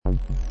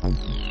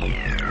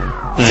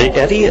The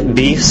Eddie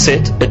B.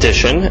 Sit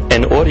edition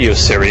and audio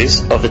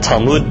series of the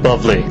Talmud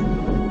Bavli.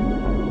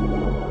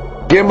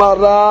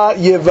 Gemara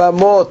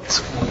Yevamot.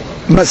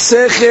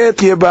 Masechet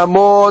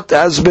Yevamot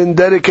has been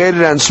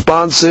dedicated and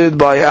sponsored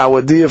by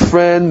our dear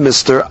friend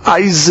Mr.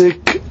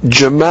 Isaac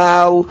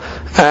Jamal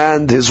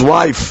and his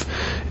wife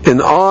in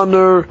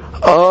honor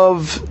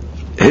of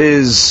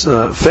his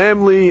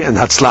family and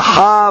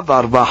Hatzlacha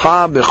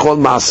v'arvacha bechol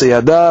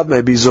ma'aseh yadav,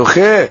 may be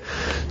zocheh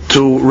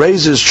to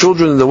raise his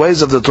children in the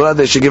ways of the Torah.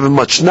 They should give him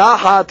much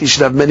nahat. He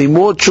should have many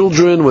more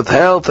children with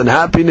health and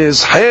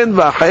happiness. Chen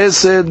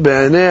v'chesed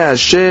be'anei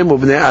Hashem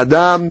u'bnei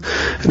Adam,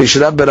 and he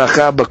should have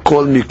beracha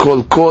b'kol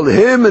mikol kol,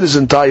 him and his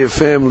entire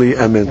family.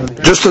 Amen.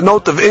 Just a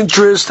note of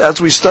interest,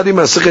 as we study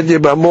Masechet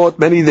Yevamot,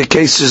 many of the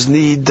cases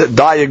need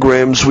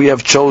diagrams. We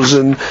have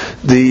chosen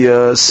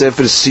the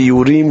Sefer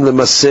Shiurim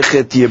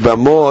leMasechet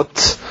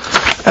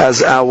Yevamot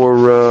as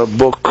our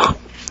book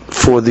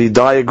for the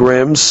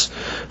diagrams,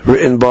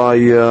 written by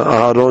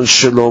Aharon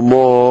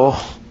Shlomo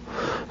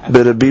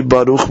Berabi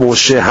Baruch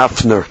Moshe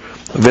Hafner,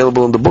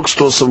 available in the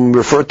bookstore. So when we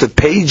refer to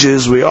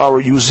pages, we are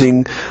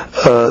using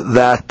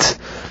that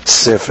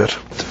Sefer.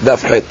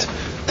 Daf Het.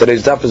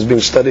 Today's daf is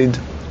being studied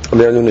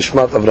Le'anu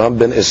Nishmat Avraham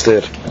ben Esther.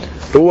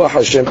 Ruach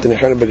Hashem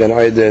Tenichanu Began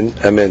Eden.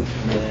 Amen.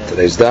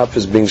 Today's daf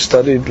is being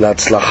studied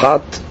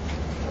Latzlachat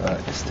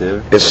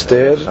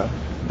Esther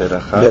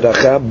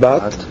Beracha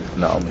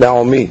Bat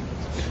Naomi,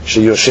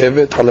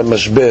 שיושבת על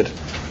המשבר,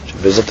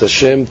 שבעזרת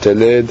השם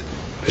תלד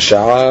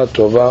בשעה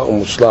טובה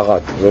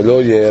ומוצלחת,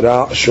 ולא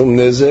יארע שום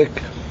נזק,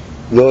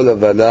 לא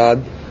לוולד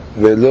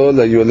ולא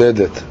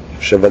ליולדת,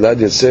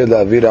 שהוולד יצא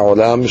לאוויר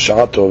העולם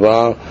בשעה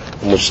טובה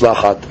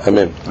ומוצלחת.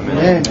 Amen.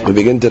 We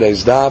begin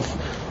today's daf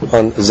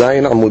on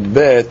Zayin Amud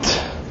Bet,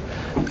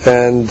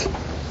 and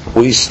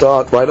we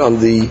start right on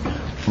the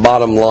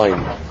bottom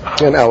line.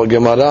 And our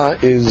Gemara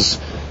is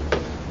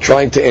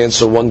trying to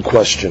answer one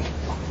question.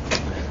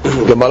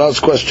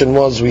 Gemara's question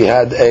was, we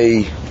had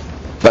a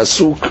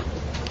pasuk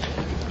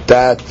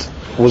that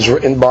was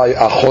written by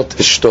Achot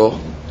Ishto.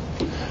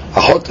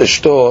 Achot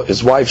Ishto,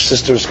 his wife's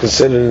sister, is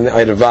considered an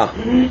Irva.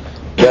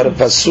 We had a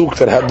pasuk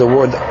that had the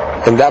word,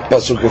 in that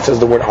pasuk it says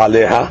the word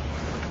Aleha,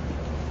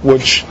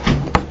 which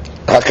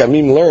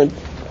Hakamim learned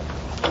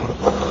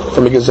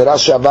from a Gezerah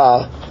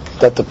Shavah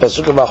that the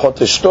pasuk of Achot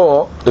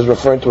Ishto is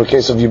referring to a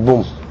case of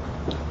Yibum,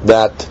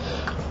 that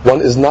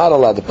one is not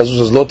allowed, the pasuk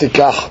says Lo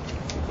tikach,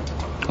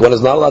 one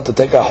is not allowed to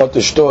take Achot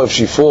Ishto if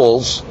she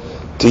falls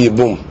to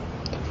Yibum.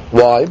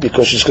 Why?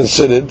 Because she's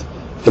considered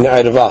an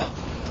Irva.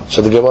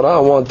 So the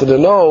Gemara wanted to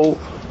know,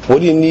 why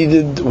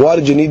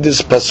did you need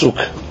this pasuk?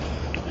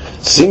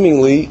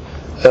 Seemingly,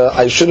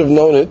 I should have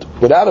known it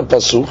without a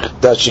pasuk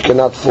that she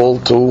cannot fall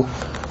to,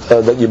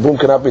 that Yibum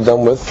cannot be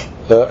done with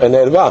an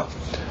Irva.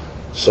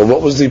 So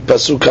what was the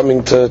pasuk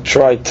coming to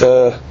try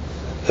to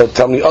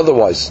tell me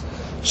otherwise?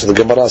 So the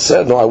Gemara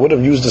said, no, I would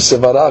have used the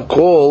sevara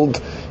called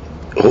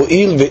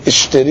Hu'il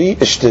ve'ishteri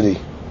ishteri.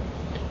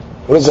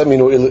 What does that mean,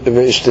 Hu'il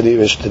ve'ishteri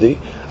ishteri?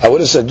 I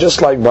would have said,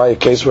 just like by a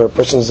case where a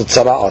person is a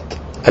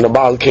tzara'at and a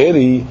Baal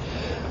Keri,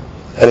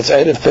 and it's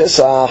Erev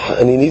Pesach,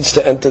 and he needs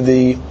to enter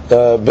the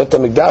Bet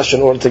HaMikdash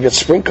in order to get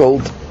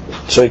sprinkled,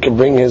 so he can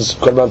bring his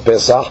Korban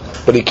Pesach,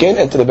 but he can't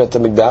enter the Bet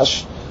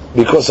HaMikdash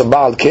because a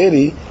Baal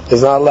Keri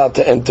is not allowed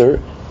to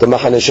enter the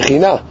Machane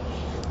Shekhinah.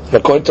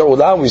 According to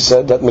Ula, we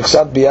said that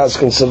Miksat Biyah is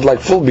considered like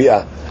full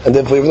Biyah, and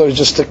therefore even though he's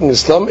just sticking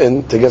his thumb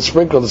in to get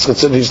sprinkled, it's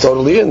considered he's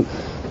totally in.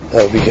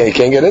 He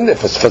can't get in there.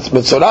 For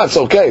Mitzorah, it's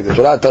okay. The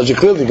Torah tells you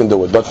clearly you can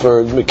do it. But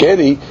for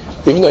Mikeri,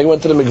 even though he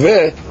went to the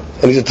Mikveh,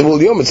 and he's a Tavul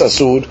Yom, it's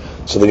Asur,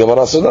 so the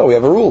Gemara said, no, we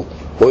have a rule.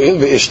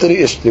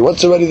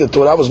 Once already the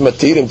Torah was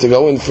matir him to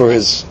go in for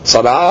his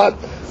Tzara'at,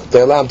 they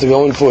allow him to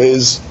go in for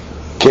his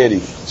Keri.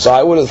 So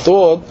I would have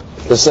thought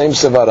the same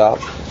Sevara.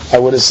 I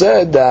would have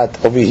said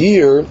that over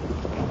here,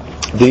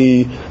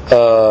 the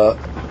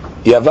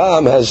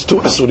Yavam has two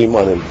Asurim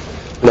on him.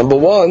 Number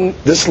one,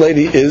 this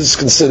lady is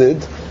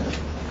considered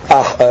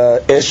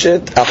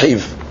Eshet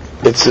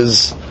Achiv. It's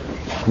his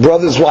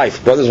brother's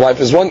wife. Brother's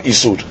wife is one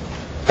Isur.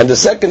 And the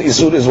second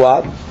Isur is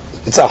what?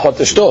 It's Achot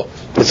Ishto.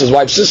 It's his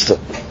wife's sister.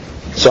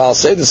 So I'll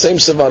say the same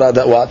Sevara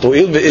that what?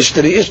 U'il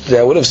ve'ishteri ishteri.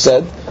 I would have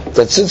said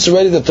that since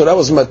already the Torah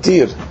was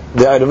matir,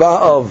 the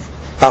Irva of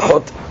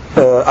Achot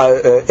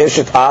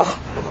Eshet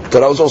Ach,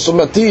 Torah was also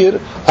matir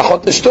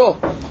Achot Ishto.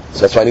 So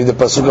that's why I need the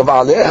pasuk of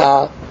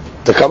Aleha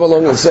to come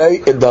along and say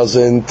it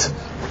doesn't.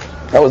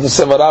 That was the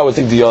Sevara, I would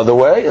think the other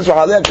way. That's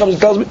why Aleha comes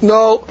and tells me,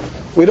 no,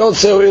 we don't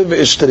say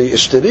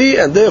Ishteri,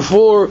 and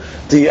therefore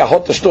the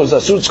Achot Ishto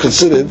Zasut is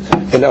considered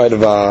an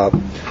Irva.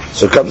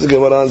 So comes the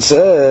Gemara and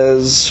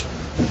says,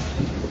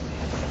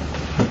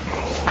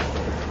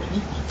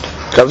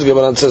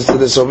 to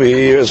this over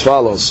here as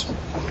follows.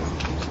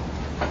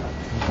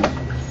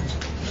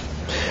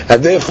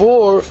 And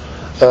therefore,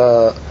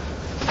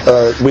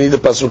 we need the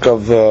pasuk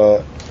of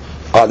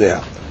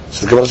Aleha.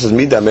 So the Gemara says,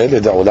 Mida Mele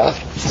Da'ula.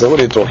 So what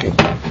are you talking?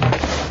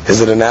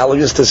 Is it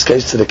analogous to this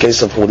case to the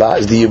case of Ula?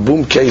 Is the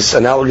Yibum case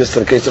analogous to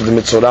the case of the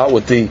Mitzorah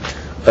with the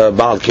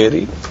Baal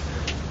Keri?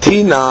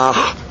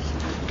 Tinach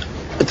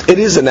it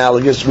is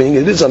analogous, meaning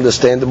it is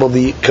understandable,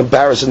 the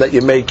comparison that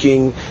you're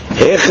making.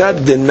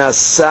 Echad de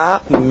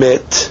nasa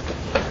met,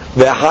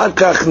 ve'achar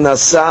kach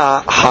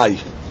nasa hay.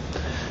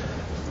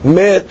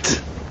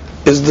 Met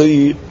is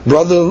the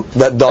brother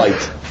that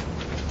died.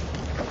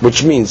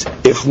 Which means,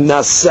 if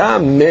nasa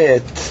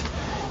met,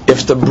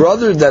 if the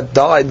brother that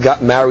died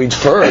got married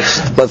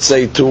first, let's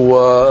say to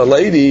a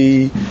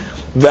lady,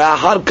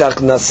 ve'achar kach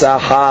nasa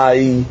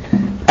hay,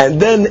 and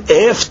then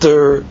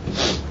after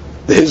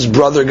his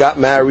brother got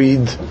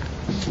married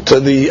to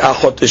the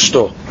achot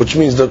ishto, which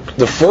means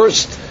the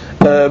first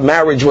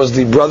marriage was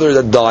the brother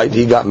that died,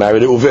 he got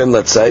married, Reuven,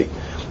 let's say,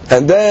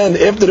 and then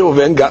after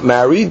Reuven got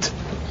married,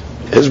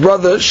 his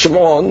brother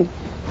Shimon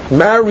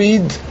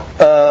married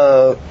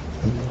the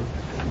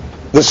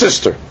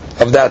sister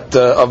of that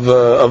of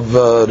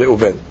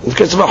Reuven. In the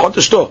case of achot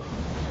ishto,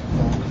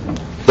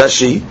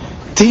 Rashi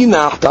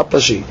tinach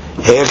tapashi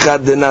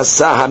hechad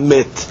denasa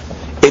hamet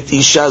et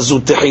isha zu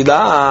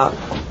tehila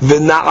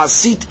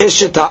v'na'asit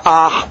eshet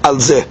ha'ach al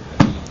zeh.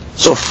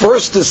 So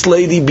first this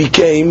lady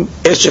became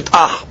eshet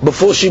ach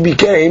before she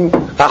became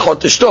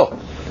achot ishto.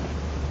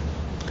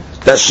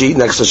 That's she.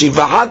 Next to she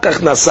v'achar kach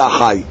nasa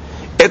chay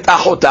et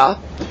achota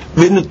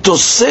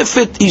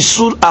v'netosefet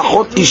isur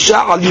achot isha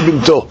al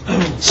yibimto.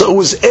 So it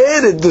was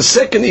added the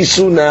second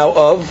isur now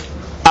of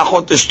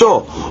achot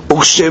ishto.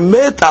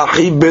 Ukshemet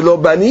achi belo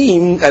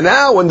banim, and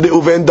now when the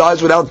Reuven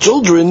dies without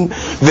children,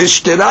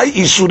 v'shterai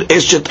isur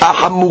eshet ach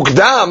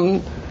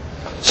hamukdam.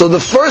 So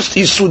the first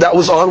issue that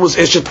was on was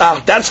eshet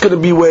ach. That's going to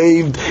be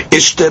waived.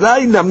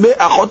 Ishtarai nameh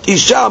achot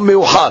isha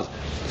meuchar.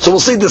 So we'll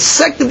say the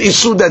second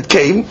issue that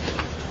came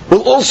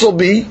will also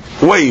be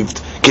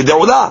waived.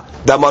 Kedeula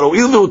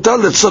damaroil ve'utar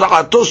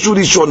letzara'ato shu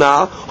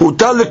rishona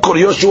hutar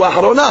lekoryo shu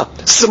acharona.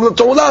 Similar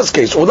to Ula's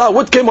case. Ula,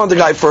 what came on the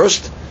guy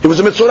first? He was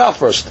a mitzvah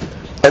first,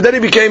 and then he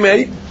became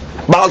a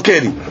baal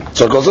keri.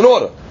 So it goes in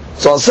order.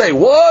 So I'll say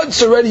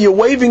once already you're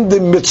waiving the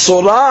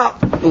mitzvah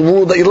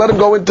rule that you let him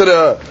go into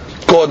the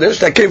Kodesh,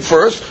 that came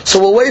first, so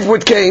we'll waive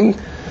what came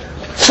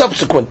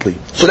subsequently.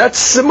 So that's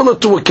similar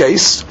to a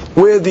case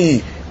where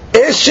the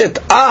Eshet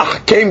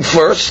Ach came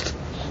first.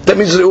 That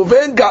means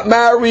Reuven got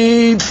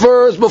married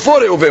first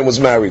before Reuven was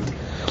married.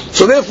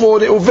 So therefore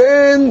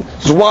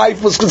Reuven's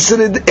wife was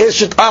considered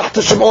Eshet Ach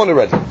to Shimon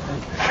already.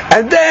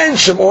 And then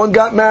Shimon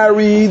got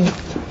married,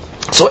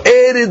 so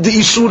added the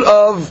Isur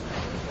of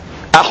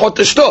Achot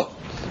Ishto.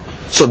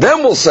 So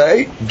then we'll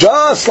say,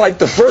 just like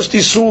the first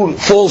Isur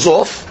falls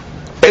off,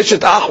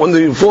 Eshet Ach, when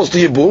it falls to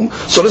Yibum,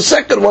 so the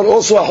second one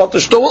also, Achot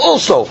Ishto, will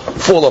also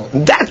fall off.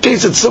 In that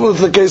case, it's similar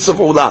to the case of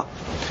Ula.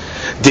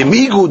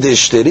 Demigu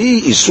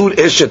deshteri isur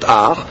Eshet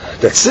Ach,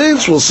 that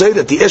since we'll say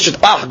that the Eshet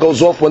Ach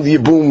goes off when the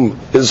Yibum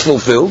is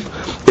fulfilled,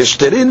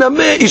 Eshteri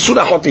nameh isur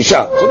Achot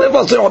Isha. So therefore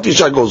I'll say Achot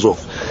Isha goes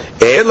off.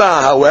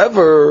 Ela,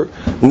 however,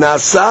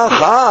 Nasa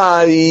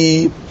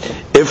Chai,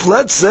 if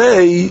let's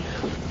say,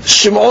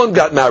 Shimon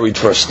got married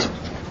first.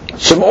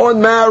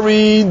 Shimon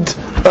married,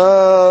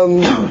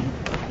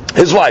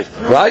 his wife,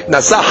 right?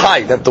 Nasa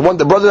Chai, that the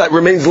brother that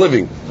remains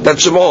living.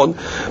 That's Shimon.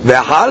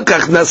 Ve'achar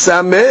kach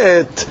nasa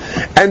met,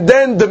 and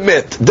then the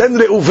met, then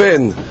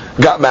Reuven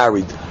got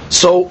married.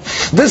 So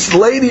this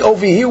lady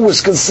over here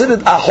was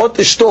considered Achot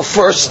Ishto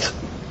first,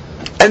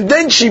 and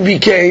then she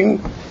became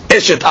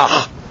Eshet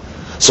Ach.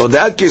 So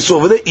that case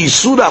over there,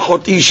 Isur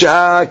Achot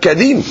Isha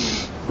Kadim.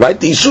 Right?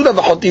 The Isur of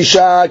Achot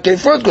Isha came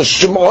first, because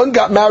Shimon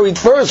got married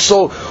first,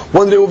 so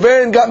when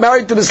Reuven got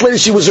married to this lady,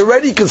 she was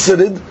already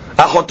considered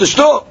Achot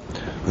Ishto.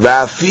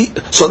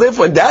 So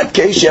therefore, in that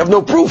case, you have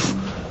no proof.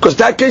 Because in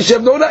that case, you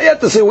have no right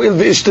yet to say, well,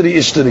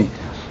 ishtari.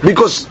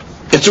 Because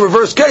it's a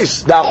reverse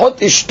case. The Achot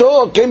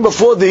Ishto came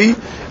before the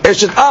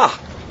Eshet Ach.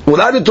 Well,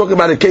 I didn't talk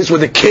about a case where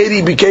the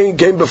Keri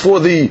came before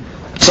the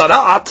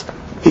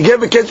Tzaraat. He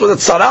gave a case where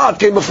the Tzaraat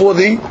came before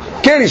the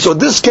Keri. So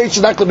this case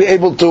you're not going to be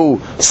able to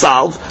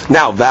solve.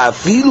 Now,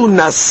 Va'afilu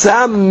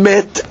nasa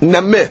met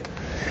nameh.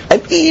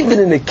 And even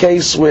in a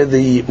case where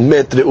the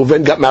met,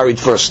 Reuven got married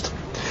first,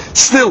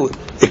 still,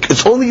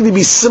 it's only going to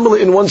be similar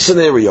in one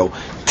scenario.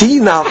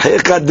 Tina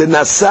heka de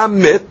nasa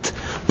met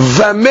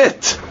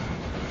vamet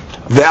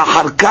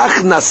ve'achar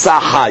kach nasa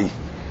hay.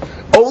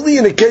 Only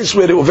in a case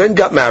where Reuven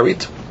got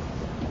married.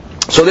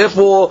 So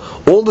therefore,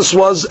 all this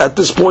was at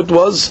this point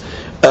was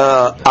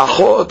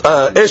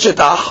Eshet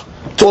Ach.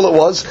 That's all it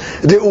was.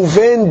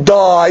 Reuven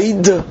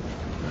died,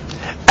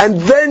 and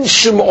then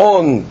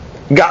Shimon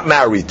got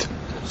married.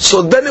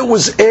 So then it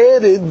was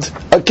added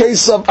a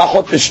case of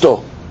Achot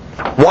Ishto.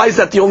 Why is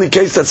that the only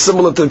case that's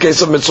similar to the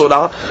case of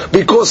Mitzorah?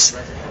 Because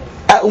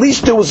at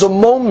least there was a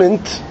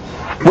moment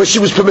where she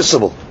was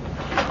permissible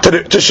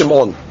to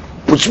Shimon.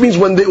 Which means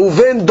when the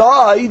Reuven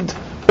died,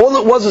 all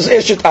it was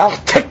Eshet Ach.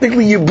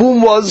 Technically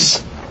Yibum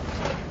was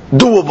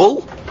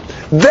doable.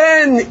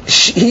 Then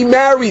he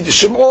married,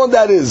 Shimon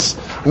that is,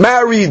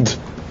 married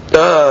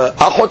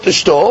Achot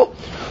Ishto.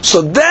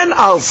 So then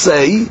I'll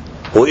say,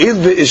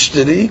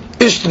 Ishtari.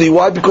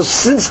 Why? Because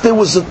since there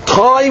was a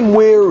time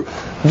where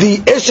the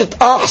Eshet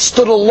Ach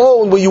stood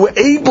alone, where you were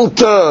able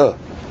to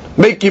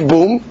make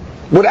Yibum,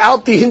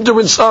 without the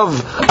hindrance of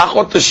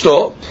achot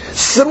ishto,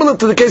 similar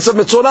to the case of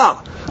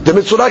Mitzorah. The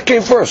Mitzorah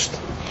came first.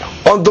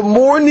 On the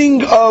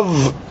morning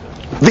of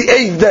the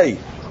 8th day,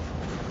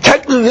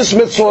 technically this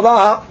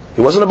Mitzorah,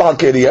 he wasn't a Baal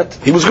Keri yet,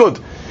 he was good.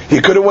 He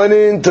could have went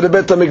into the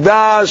Beit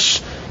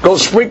HaMikdash, go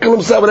sprinkle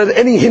himself without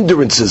any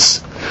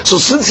hindrances. So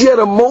since he had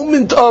a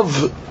moment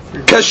of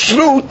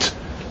kashrut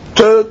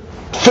to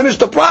finish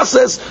the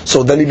process,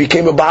 so then he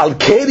became a Baal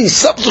Keri.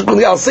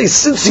 Subsequently, I'll say,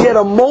 since he had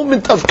a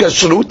moment of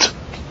kashrut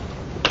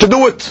to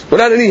do it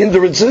without any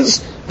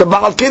hindrances, the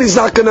Baal Keri is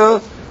not going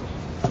to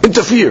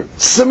interfere.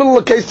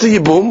 Similar case to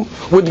Yibum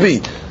would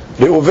be,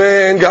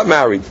 Reuven got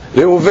married,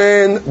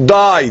 Reuven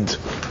died.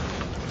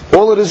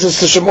 All it is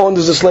to Shimon,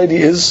 this lady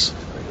is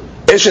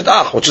Eshet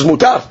Ach, which is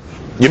mutar,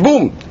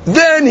 Yibum.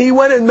 Then he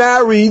went and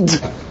married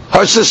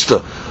her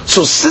sister.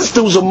 So since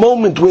there was a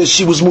moment where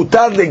she was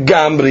mutar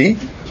legamri,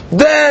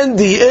 then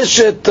the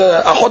Eshet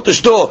Achot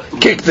Ishto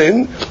kicked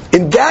in.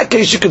 In that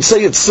case, you could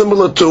say it's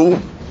similar to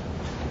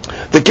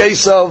the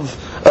case of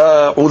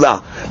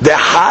Ula. The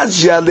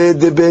Hajjale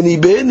de Beni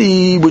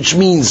Beni, which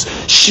means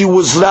she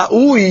was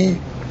Ra'ui,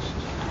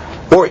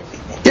 or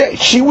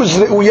she was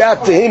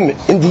Re'uyat to him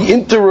in the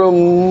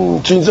interim,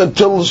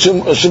 until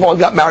Shimon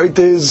got married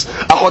to his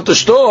Achot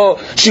Ishto,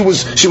 she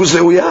was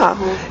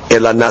Re'uyah.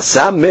 Ela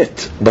Nasa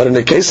mit. But in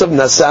the case of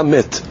Nasa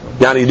mit,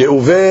 Yani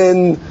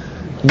Reuven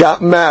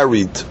got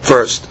married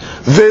first.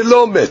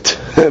 Velo mit,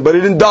 but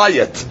he didn't die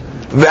yet.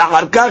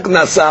 Ve'arkak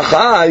Nasa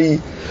chai.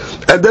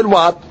 And then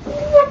what?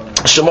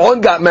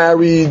 Shimon got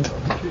married.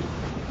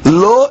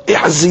 Lo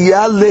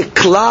ihziyah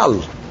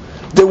leklal.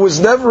 There was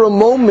never a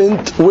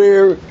moment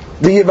where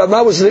the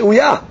Yevamot was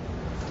Re'uyah.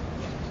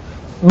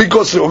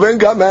 Because Reuven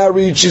got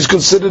married, she's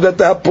considered at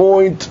that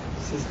point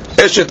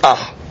Eshet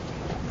Ach.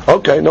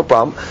 Okay, no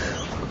problem.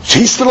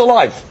 She's still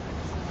alive.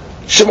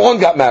 Shimon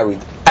got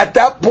married. At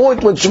that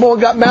point, when Shimon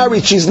got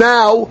married, she's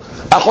now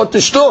Achot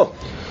Ishto.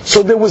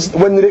 So there was,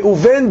 when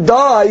Reuven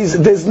dies,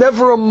 there's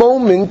never a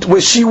moment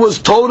where she was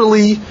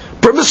totally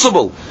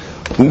permissible.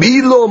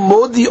 Milo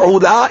Modi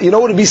Oda, you know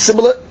what would be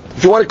similar?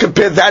 If you want to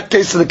compare that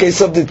case to the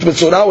case of the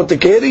Mitzorah with the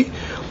Keri,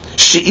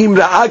 She'im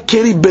Ra'ah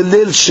Keri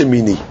Belel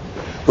Shemini.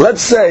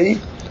 Let's say,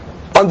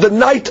 on the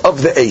night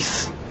of the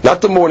 8th,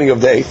 not the morning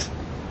of the 8th,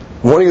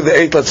 morning of the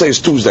 8th, let's say is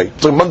Tuesday,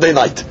 so Monday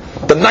night,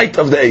 the night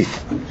of the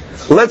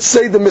 8th. Let's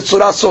say the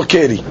Mitzorah saw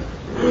Keri.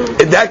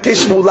 In that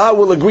case, Mullah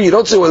will agree. You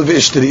don't say, well,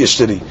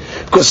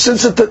 Ishtiri. Because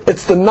since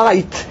it's the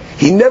night,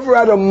 he never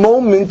had a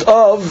moment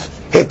of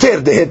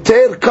Heter. The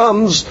Heter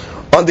comes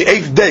on the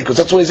 8th day, because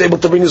that's when he's able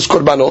to bring his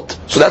Korbanot.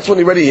 So that's when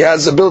he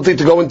has ability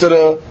to go into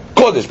the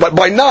Kodesh. But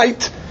by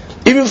night,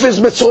 even if his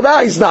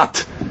Mitzorah is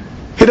not,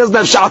 he doesn't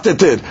have Shat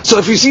Heter. So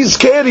if he sees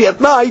Keri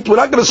at night, we're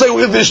not going to say,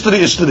 well,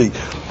 Ishtiri.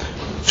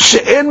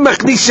 She'en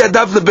Machnis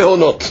Yadav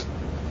LeBehonot.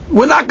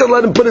 We're not going to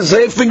let him put his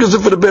fingers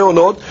in for the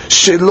Behonot.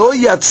 Shelo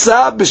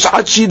yatsa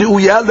b'shat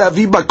shi'uya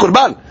lavi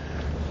b'korban.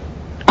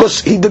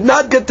 Because he did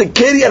not get the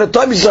Keri at a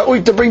time he's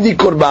ra'ui to bring the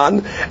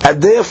Korban,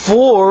 and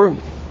therefore,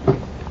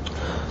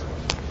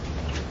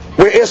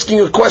 we're asking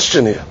a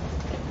question here.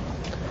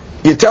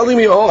 You're telling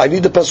me, I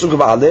need the pasuk of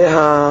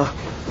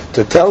Aleha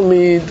to tell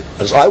me,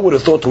 as I would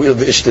have thought, we'll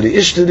be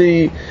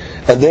Ishtiri,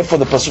 and therefore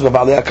the pasuk of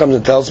Aleha comes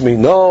and tells me,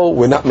 no,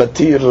 we're not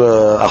matir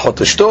achot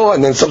ishto,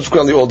 and then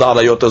subsequently all the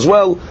arayot as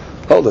well.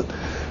 Hold it.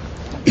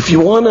 If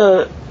you want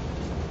to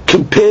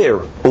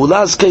compare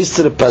Ula's case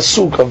to the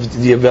pasuk of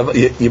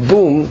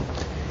Yibum,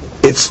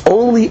 it's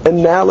only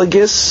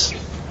analogous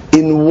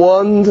in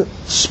one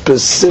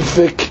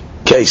specific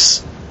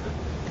case.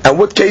 And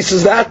what case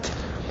is that?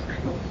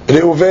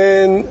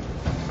 Reuven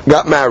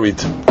got married.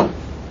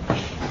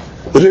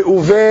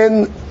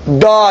 Reuven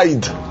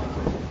died.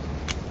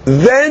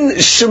 Then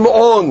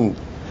Shimon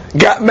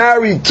got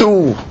married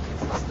to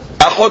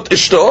Achot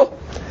Ishto.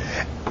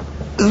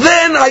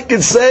 Then I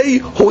can say,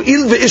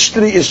 Ho'il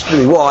ve'ishtri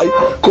ishtri. Why?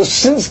 Because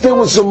since there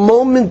was a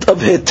moment of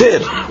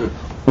heter,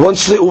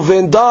 once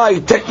Reuven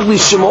died, technically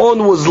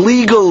Shimon was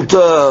legal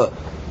to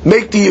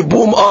make the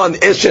Yibum on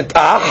Eshet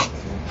Ach.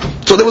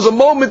 So there was a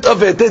moment of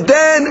heter.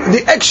 Then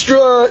the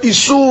extra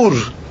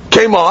Isur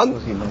came on,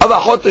 of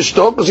Achot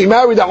Ishto, because he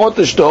married Achot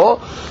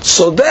Ishto.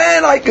 So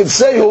then I can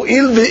say,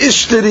 Ho'il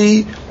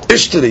ve'ishtri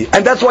ishtri.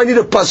 And that's why I need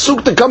a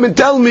pasuk to come and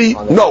tell me,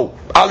 no.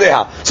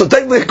 Aleha. So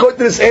technically, according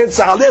to this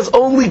answer, Aleha is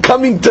only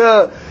coming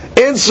to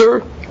answer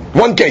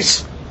one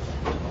case.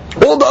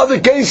 All the other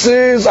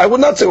cases, I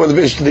would not say whether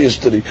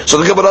Ishtari. So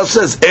the Gemara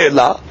says,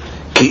 Ela,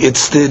 ki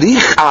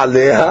itzterich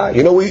Aleha.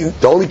 You know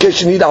the only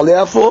case you need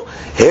Aleha for?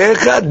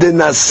 Hecha de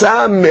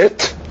nasa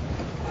met.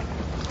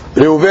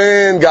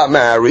 Reuven got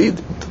married.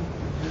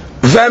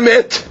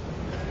 Vemet.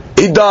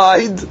 He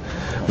died.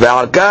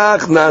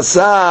 Ve'alkach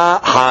nasa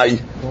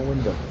hay.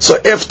 So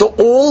after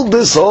all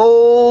this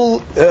whole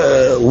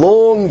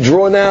long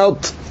drawn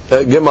out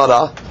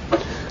Gemara,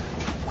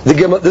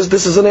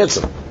 this is an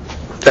answer,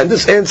 and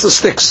this answer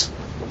sticks.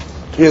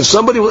 If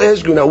somebody will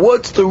ask you now,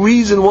 what's the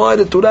reason why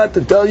the Torah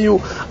to tell you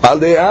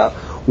Aleha?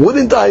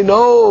 Wouldn't I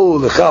know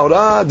the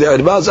Chaura, the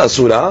Arbaz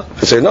Asura?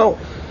 I say no.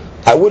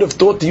 I would have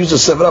thought to use the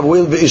Sevra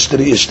Will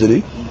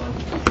Ishtari.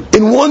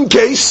 In one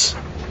case,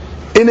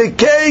 in a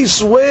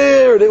case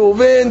where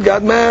Reuven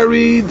got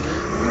married,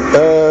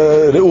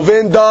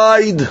 Reuven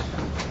died,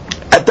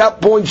 at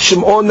that point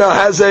Shimon now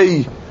has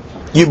a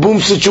Yibum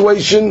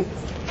situation,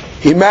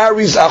 he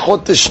marries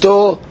Achot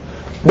Ishto,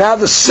 now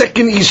the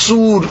second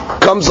Isur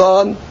comes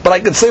on, but I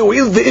could say,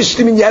 well, the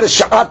Ishtimin you had a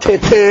Sha'at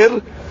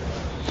Heter,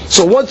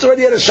 so once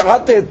already had a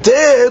Sha'at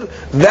Heter,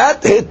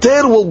 that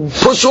Heter will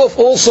push off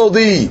also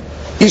the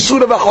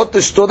Isur of Achot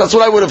Ishto. That's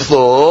what I would have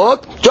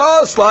thought,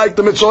 just like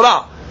the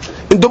Mitzorah.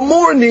 In the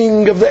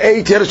morning of the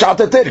 8th, he had a Sha'at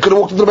Heter, he could have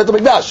walked into the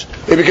Beit HaMikdash,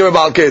 he became a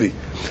Baal Keri.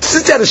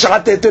 Since he had a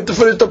Sha'at Heter to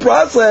finish the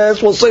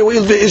process, we'll say,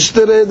 well, the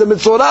Ishtere, the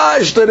Mitzorah,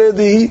 Ishtere,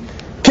 the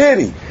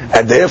Keri.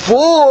 And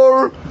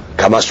therefore,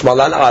 Kamash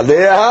Malan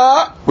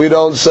Aleha, we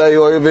don't say,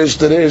 oh,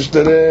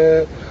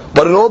 Ishtere.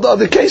 But in all the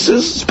other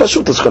cases,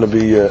 Pasuk is going to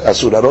be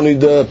Asur. I don't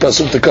need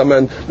Pasuk to come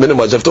and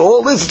minimize. After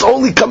all this, it's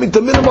only coming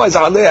to minimize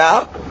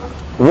Aleha,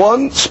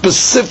 one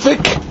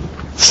specific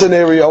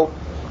scenario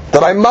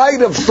that I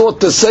might have thought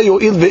to say,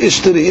 Yo'il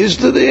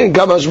ve'ishteri, and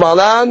Kamash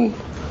Malan,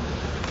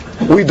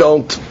 we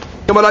don't.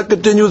 Gemara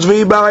continues,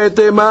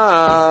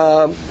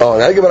 V'iba'etema. Oh,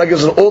 now Gemara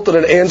gives an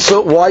alternate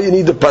answer why you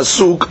need the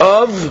Pasuk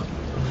of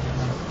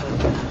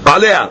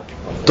Aliyah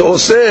to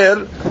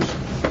Oser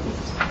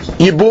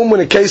Yibum in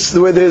a case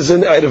where there's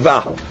an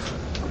Irva.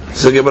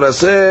 So Gemara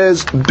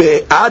says,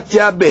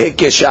 Be'atya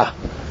be'hekesha,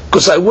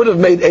 because I would have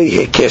made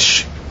a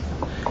hekesh.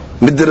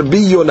 Mid Rabbi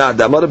Yonah,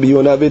 Amar Rabbi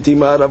Yonah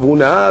v'tima Rav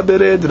Huna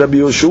bered Rabbi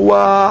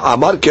Yoshua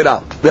Amar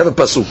Kera. We have a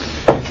pasuk.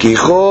 Ki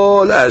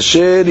chol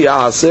asher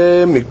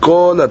ya'aseh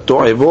mikol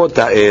ha'to'evot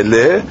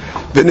ha'eleh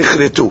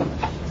v'nichretu.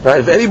 Right?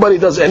 If anybody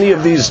does any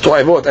of these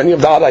to'evot, any of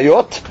the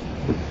arayot,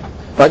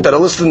 right, that are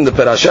listed in the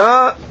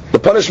parasha, the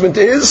punishment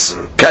is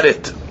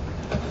karet.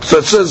 So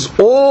it says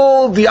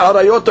all the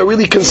arayot are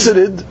really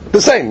considered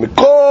the same.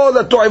 Mikol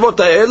ha'to'evot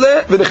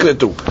ha'eleh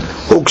v'nichretu.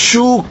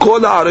 Ukshu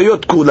kol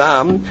ha'arayot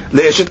kulam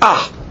le'eshet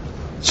ach.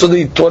 So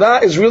the Torah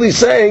is really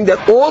saying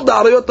that all the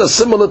arayot are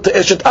similar to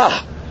Eshet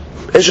Ah.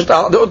 Eshet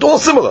Ah, they're all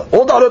similar.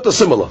 All the arayot are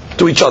similar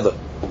to each other.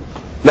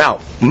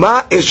 Now,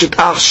 Ma Eshet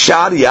Ah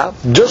Sharia,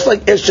 just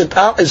like Eshet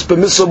Ah is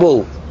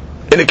permissible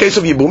in the case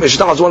of Yibum, Eshet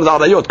Ah is one of the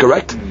arayot,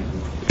 correct?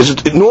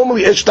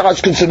 Normally Eshet Ah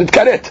is considered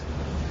karet,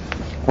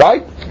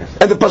 right?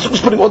 And the pasuk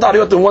is putting all the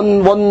arayot in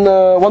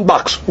one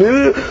box.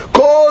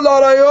 Kol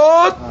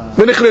arayot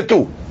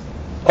v'nichretu.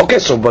 Okay,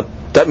 so but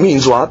that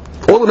means what?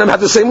 All of them have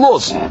the same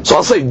laws. So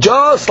I'll say,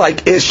 just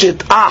like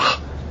Eshet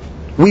Ah,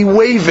 we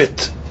waive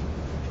it.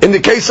 In the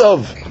case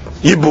of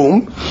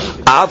Yibum,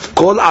 Av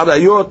Kol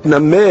Arayot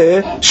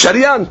Nameh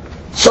Sharian.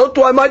 So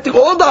too I might think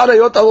all the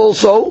Arayot are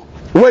also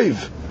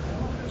waive.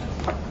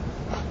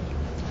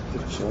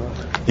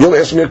 You'll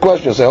ask me a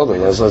question. I say, hold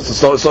on,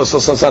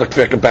 it's not a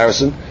fair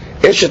comparison.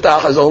 Eshet Ah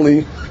has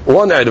only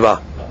one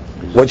Erva.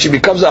 When she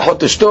becomes a Hot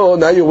Ishto,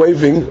 now you're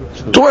waiving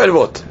two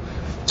Ervot.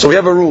 So we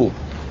have a rule.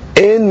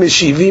 En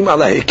meshivim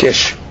ala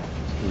hekesh.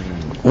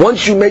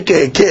 Once you make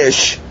a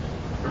hekesh,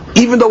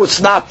 even though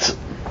it's not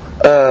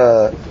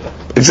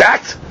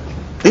exact,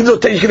 even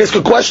though you can ask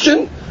a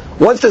question,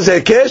 once there's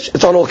a hekesh,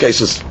 it's on all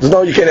cases. There's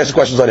no, you can't ask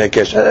questions on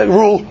hekesh.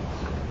 Rule.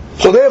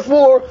 So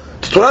therefore,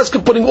 the Torah is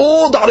putting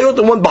all the arayot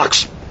in one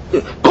box.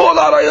 Kol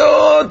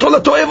arayot, tola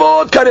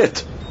toevot,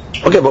 karet.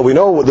 Okay, but we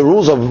know the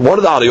rules of one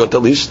of the arayot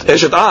at least.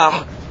 Eshet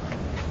Ah,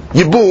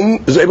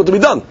 Yibum is able to be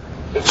done.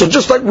 So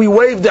just like we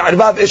waive the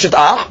Arvav Eshet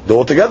Ah, they're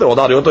all together, all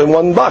the Arayot in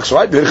one box,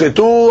 right?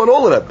 V'irchetu and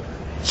all of them.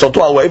 So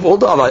too I'll waive all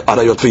the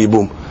Arayot for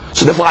Yibum.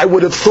 So therefore I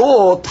would have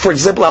thought, for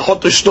example,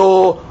 Achot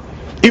Ishto,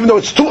 even though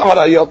it's two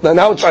Arayot,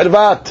 now it's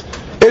Arvat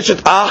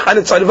Eshet Ah, and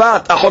it's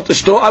Arvat Achot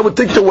Ishto, I would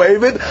think to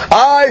waive it.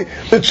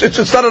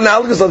 It's not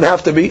analogous, it doesn't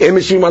have to be.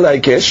 Emishim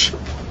Alaikesh.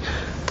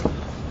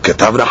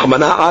 Ketav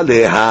Rahmana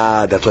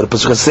Aleha. That's what the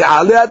Pasuk say,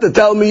 Aleha, to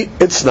tell me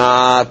it's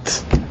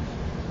not.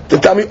 To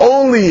tell me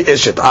only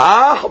Eshet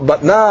Ah,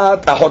 but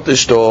not Achot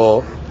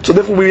Ishto. So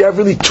therefore we have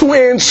really two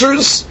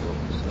answers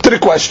to the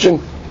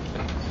question.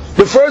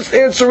 The first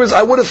answer is,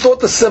 I would have thought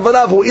the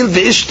Sevarav Hu'il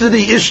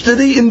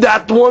V'ishtiri in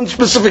that one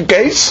specific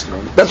case.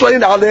 That's why I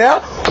need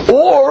Aliyah.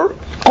 Or,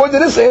 according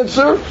to this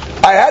answer,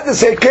 I had to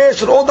say Kesh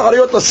and all the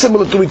Harayot are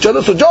similar to each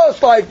other. So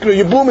just like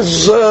Yibum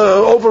is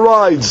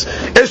overrides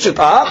Eshet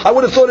Ah, I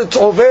would have thought it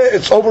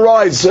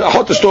overrides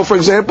Achot Ishto, for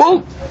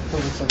example.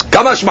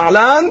 Kamash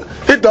Ma'lan,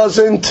 it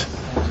doesn't.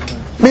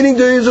 Meaning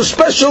there is a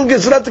special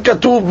Gezrat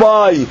Katuv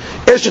by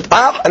Eshet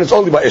Ah, and it's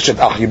only by Eshet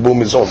Ah.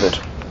 Yibum is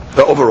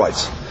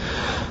overrides.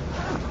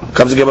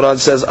 Comes the Gemara and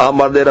says,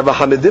 Amar de Rav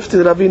Hamid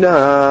Difti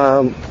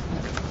Ravina.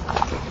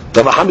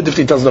 Rav Hamid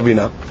Difti tells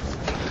Ravina.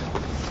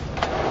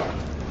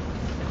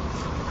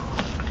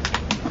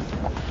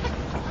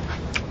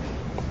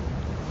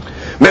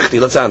 Mechti,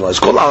 let's analyze.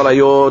 Kol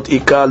Arayot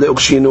Ika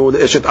Leukshinu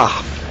Le'eshet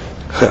Ah.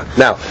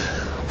 Now,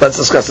 let's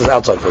discuss this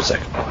outside for a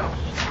second.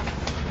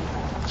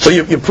 So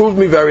you proved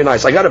me very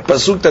nice. I got a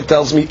pasuk that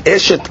tells me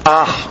Eshet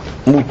Ah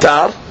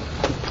Mutar,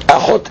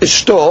 Achot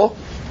Ishto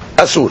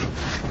Asur.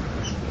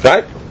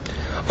 Right?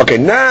 Okay,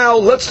 now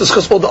let's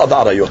discuss all the other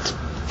arayot.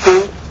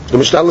 The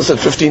Mishnah listed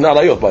 15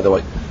 arayot, by the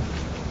way.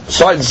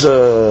 Besides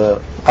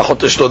Achot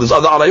Ishto, there's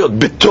other arayot,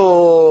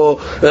 Bito,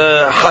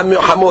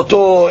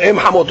 Hamoto, Em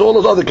Hamoto, all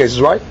those other cases,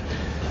 right?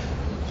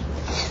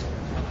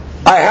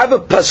 I have a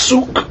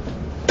pasuk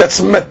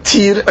that's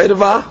matir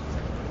irva.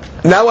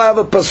 Now I have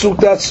a pasuk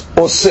that's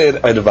osir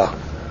irva.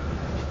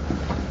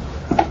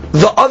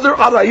 The other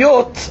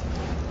arayot,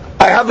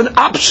 I have an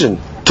option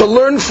to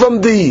learn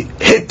from the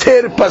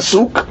heter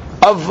pasuk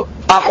of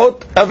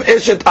achot, of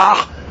eshet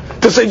ach,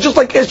 to say just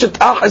like eshet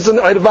ach is an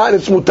irva and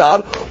it's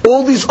mutar,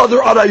 all these other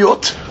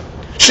arayot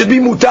should be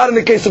mutar in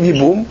the case of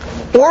yibum.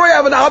 Or I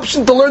have an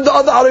option to learn the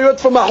other arayot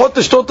from achot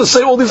ishtot to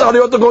say all these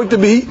arayot are going to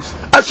be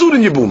asur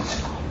in yibum.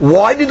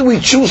 Why did we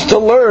choose to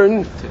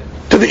learn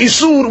to the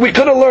isur? We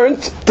could have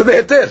learned to the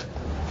heter.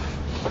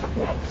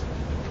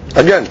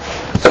 Again,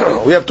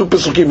 we have two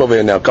pesukim over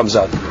here now. Comes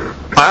out.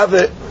 I have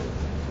the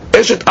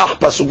eshet ach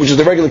pasuk, which is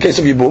the regular case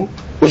of yibum,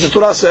 which the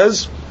Torah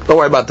says, don't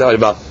worry about the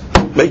irva,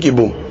 make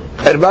yibum.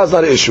 Irva is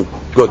not an issue.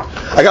 Good.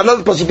 I got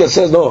another pasuk that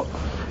says no,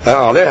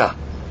 aleha.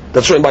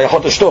 That's written by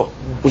achot ishto,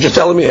 which is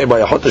telling me, hey,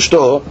 by achot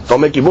ishto,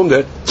 don't make yibum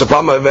there. It's a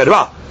problem of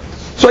irva.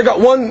 So I got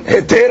one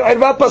heter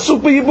irva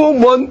pasuk yibum,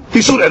 one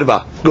isur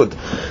irva. Good.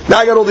 Now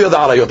I got all the other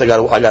arayot I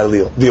got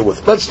to deal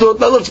with. Let's do it.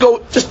 Now let's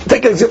go. Just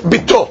take an example.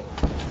 Bito.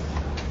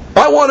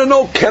 I want to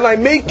know, can I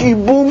make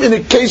yibum in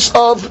the case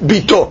of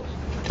bito?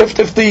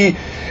 If the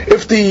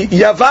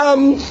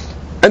yavam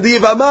and the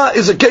yevama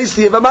is a case,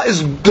 the yevama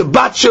is the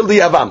bat shel the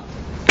yavam.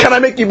 Can I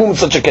make yibum in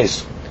such a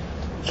case?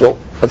 So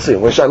let's see.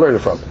 Where should I learn it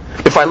from?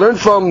 If I learn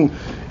from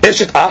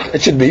eshet ach,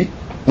 it should be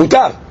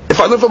mutar. If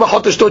I learn from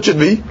achot ishto, it should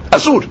be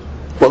asur.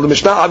 Well, the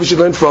Mishnah obviously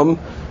learned from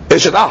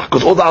eshet ach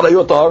because all the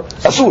arayot are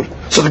asur.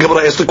 So the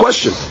Gemara asked the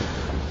question.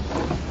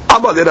 You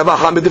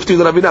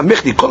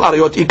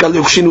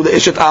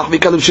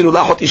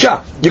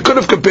could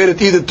have compared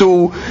it either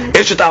to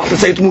eshet ach to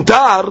say it's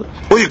mutar,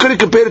 or you could have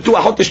compared it to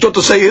achot ishto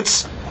to say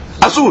it's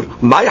asur.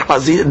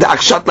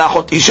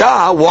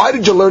 Why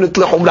did you learn it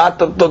to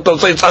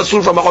say it's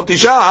asur from achot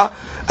isha?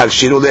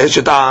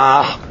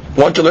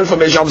 Why don't you learn from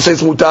eshet ach to say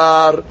it's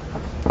mutar?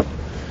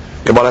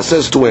 Gemara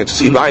says two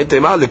answers. I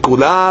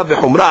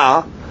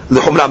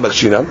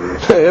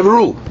have a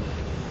rule.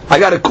 I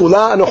got a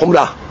kula and a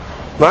humrah,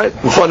 right,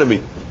 in front of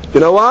me. You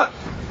know what?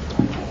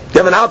 You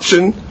have an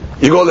option,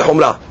 you go to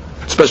humrah.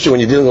 Especially when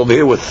you're dealing over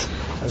here with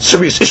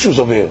serious issues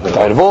over here, like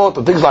Yevamot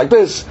and things like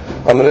this.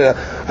 I'm gonna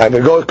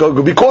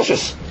go be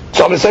cautious.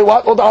 So I'm gonna say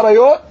what? All the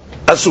arayot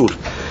asur.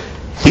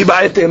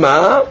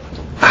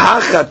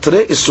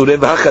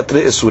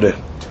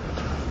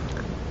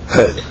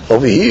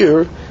 Over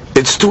here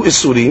it's two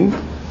isurim,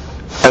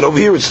 and over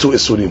here it's two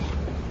isurim.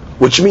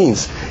 Which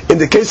means, in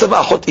the case of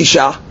achot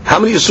isha, how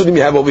many isurim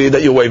you have over here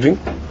that you're waving?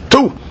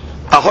 Two.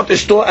 Achot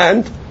ishto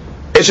and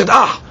eshet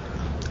ach.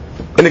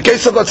 In the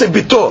case of, let's say,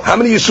 bito, how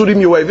many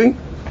isurim you waving?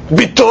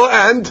 Bito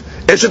and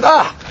eshet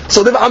ach.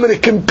 So then I'm going to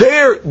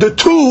compare the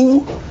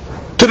two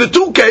to the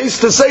two case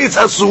to say it's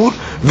asur,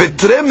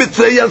 v'tre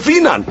mitre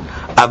yalfinan.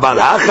 Aval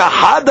hacha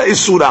hada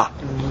isura.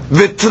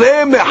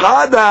 V'tre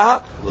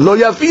mehada lo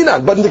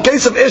yalfinan. But in the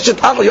case of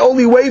eshet ach, you're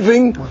only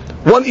waving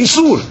one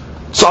isur.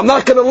 So I'm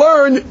not going to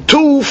learn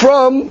two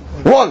from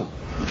one.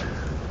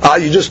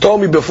 You just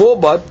told me before,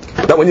 but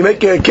that when you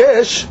make a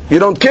kesh, you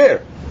don't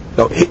care.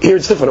 No, here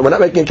it's different. We're not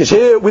making a kesh.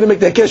 Here, we didn't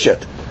make the kesh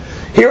yet.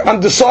 Here, I'm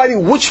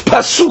deciding which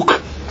pasuk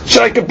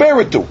should I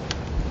compare it to.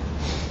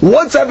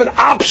 Once I have an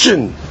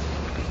option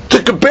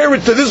to compare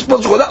it to this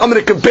pasuk, I'm going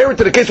to compare it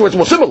to the case where it's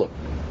more similar.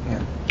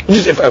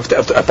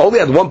 If I only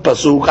had one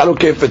pasuk, I don't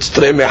care if it's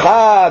tre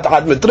mehad,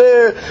 had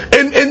metre,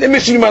 and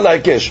missing my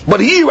like kesh. But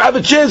here, I have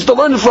a chance to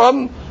learn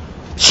from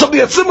something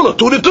that's similar,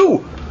 2 to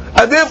 2.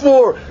 And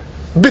therefore,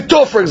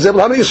 bito, for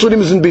example, how many isurim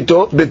is in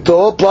bito?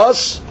 Bito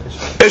plus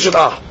eshet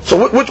ach. So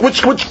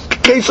which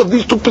case of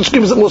these two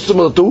pesukim is it more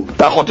similar to?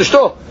 The achot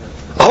ishto.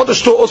 Achot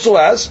ishto also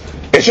has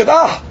eshet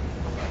ach.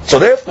 So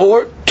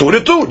therefore, 2 to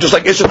 2. Just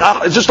like eshet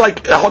ach, it's just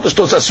like achot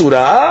ishto is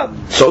asura.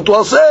 So to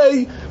I'll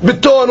say,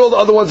 bito and all the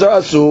other ones are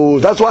asur.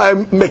 That's why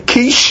I'm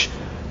mekish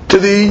to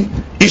the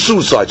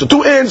isur side. So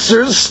two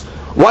answers.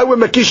 Why we're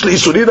makish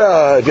l'isur?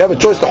 Either if you have a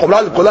choice, the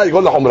humrah l'kula, you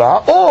go to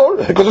humrah, or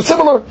because it's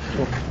similar.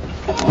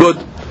 Good.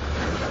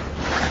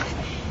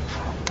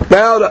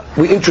 Now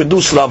we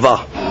introduce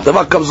Rava.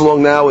 Rava comes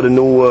along now with a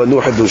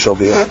new hadush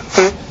over here.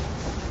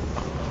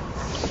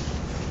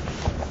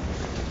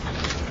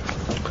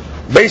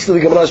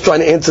 Basically, Gemara is trying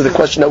to answer the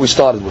question that we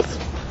started with.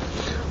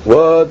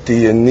 What do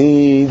you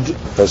need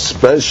a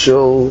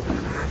special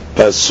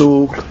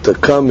pasuk to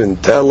come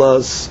and tell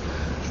us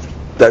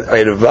that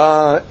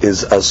irva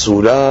is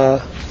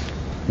asura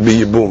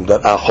biyibum,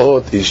 that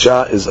achot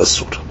isha is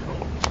asur?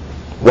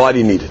 Why do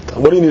you need it?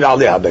 What do you need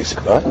aleha,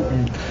 basically, right?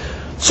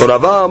 So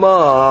Rava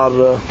amar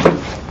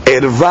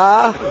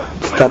irva,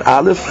 that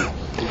aleph,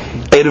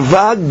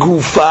 irva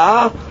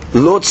gufa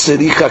lo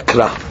tzericha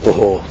kra.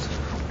 Oh,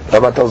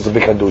 Rava tells the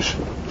big hadush.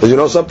 Did you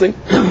know something?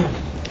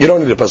 You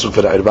don't need a pasuk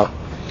for the irva.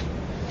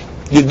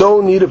 You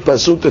don't need a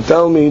pasuk to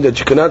tell me that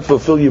you cannot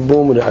fulfill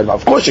yibum with the irva.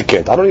 Of course you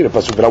can't. I don't need a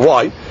pasuk for that.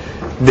 Why?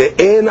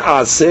 דאין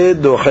עשה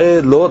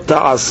דוחה לא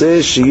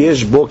תעשה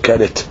שיש בו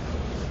כרת.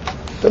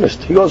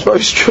 Finished. He goes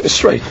very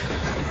straight.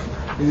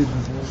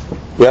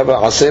 We have a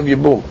Asev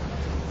Yibum.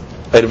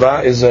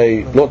 Erva is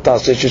a lo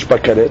ta'aseh shish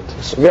bakaret.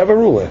 So we have a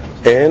rule.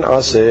 En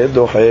aseh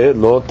dohe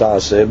lo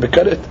ta'aseh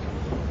bakaret.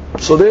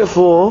 So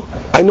therefore,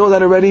 I know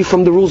that already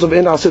from the rules of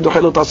en aseh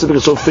dohe lo ta'aseh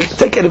bakaret. So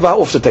take erva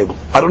off the table.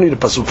 I don't need a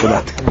pasuk for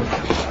that.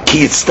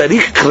 Ki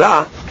yitztarich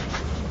kra.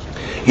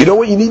 You know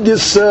what you need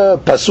this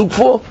pasuk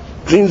for?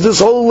 Means this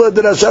whole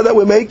drasha that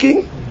we're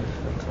making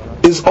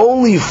is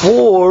only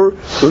for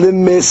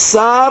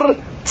lemesar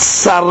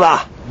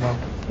tzara.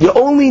 You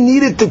only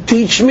needed to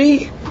teach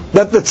me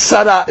that the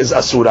tzara is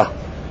asura,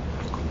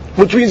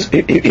 which means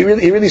he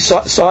really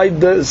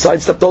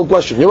sidestepped the whole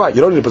question. You're right.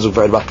 You don't need a pasuk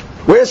for erva.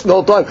 We're asking the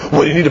whole time,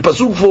 what do you need a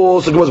pasuk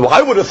for? So he goes, well,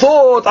 I would have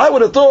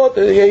thought.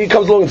 He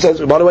comes along and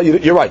says, by the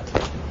way, you're right.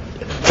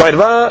 For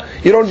erva,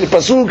 you don't need a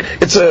pasuk.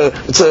 It's a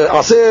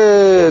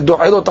aseh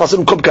do'elot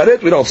aseh kum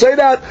karet. We don't say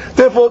that.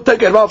 Therefore,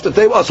 take erva off the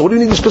table. So what do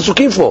you need this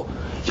pasukim for?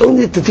 You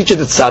only need to teach it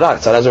that tzara.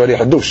 Tzara is already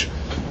hadush,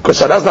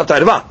 because tzara is not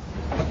erva.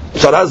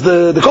 Tzara is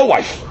the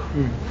co-wife.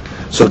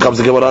 So it comes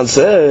the Gemara and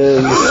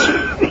says,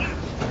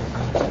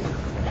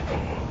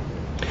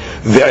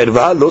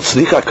 "Ve'erva lo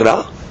tzrika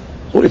kra."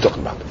 What are you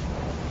talking about?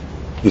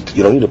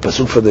 You don't need a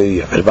pasuk for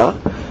the erva.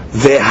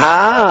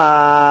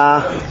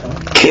 Veha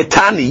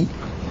ketani.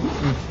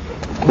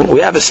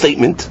 We have a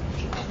statement.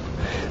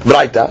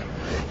 Braita.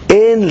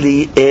 En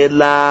li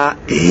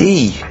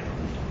elahi.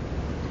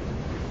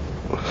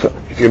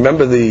 If you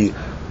remember the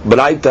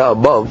Braita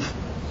above,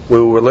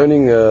 we were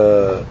learning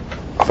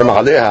from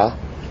Aleha.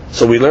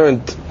 So we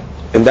learned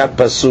in that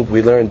pasuk,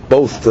 we learned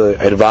both the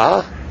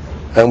erva,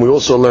 and we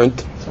also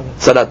learned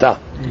tzarata.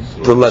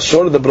 The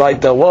lashon of the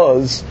Braita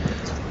was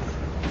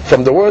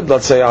from the word,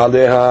 let's say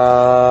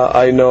aleha,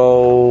 I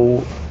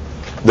know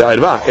the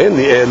erva, in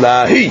the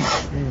elahi.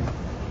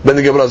 Then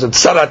the Gemara said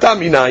tzarata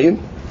minayin,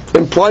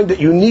 implying that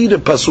you need a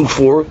pasuk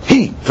for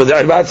the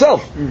erva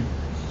itself.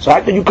 So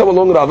how can you come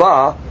along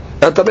Rava?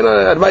 You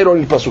don't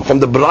need a pasuk. From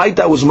the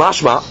Braita was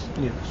mashma,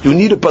 you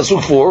need a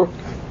pasuk for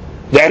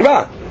the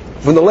erva.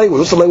 From the language,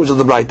 what's the language of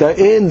the Braita?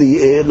 In the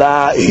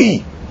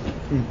elahi.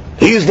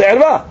 He is the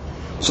erva.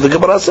 So the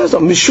Gemara says,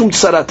 mishum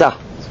tzarata.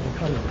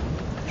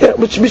 Yeah,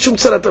 which mishum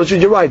tzarata, which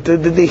you're right.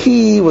 The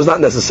he was not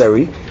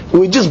necessary.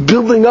 We're just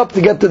building up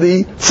to get to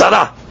the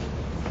tzara.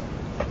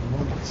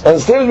 And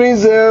still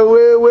means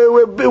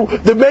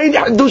the main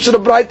hadush of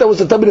the Braita was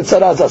the tabir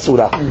tzara is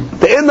asura.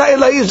 The enna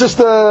elahi is just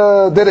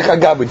derech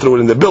agab. We threw it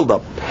in the build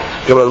up.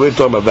 We're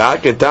talking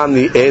about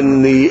v'haketani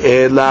enni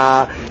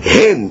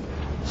elahin.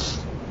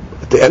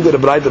 At the end of the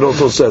Braita it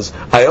also says,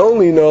 I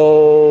only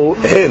know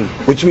hen,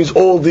 which means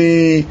all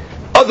the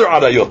other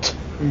arayot.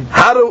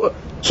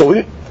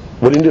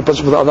 What do you need a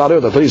pasuk for the other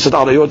arayot? I thought you said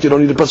arayot you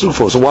don't need a pasuk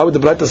for. So why would the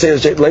Braita say in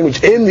the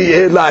language in the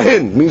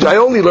elahin? Means I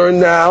only learn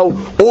now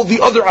all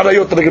the other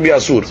arayot that are going to be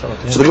asur.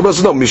 So the Gemara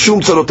says no,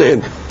 mishum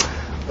tzarotehen.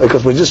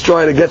 Because we're just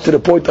trying to get to the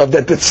point of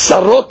that the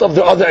tzarot of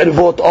the other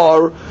ervot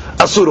are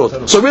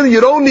asurot. So really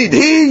you don't need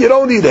you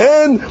don't need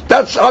hen.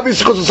 That's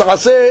obviously because it's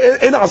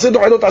aseh, in aseh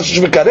do'elot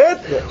aseh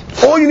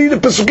shmekaret. All you need a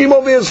pesukim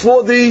over is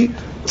for the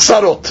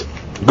tzarot.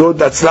 Good,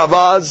 that's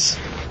Rava's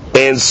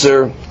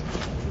answer.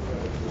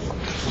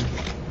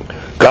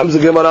 Comes the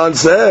Gemara and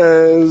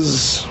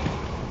says,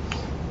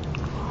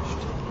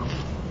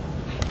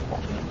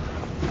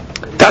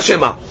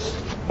 Tashema.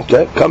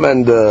 Okay, come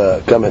in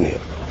here.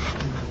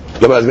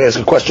 Gemara is going to ask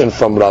a question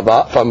from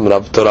Rava, from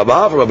a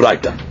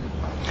Braita.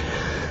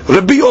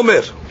 Rabbi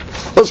Omer.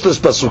 What's this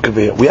pasuk over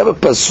here? We have a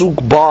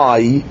pasuk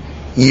by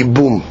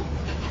Yibum.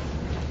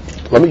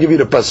 Let me give you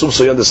the pasuk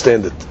so you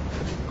understand it.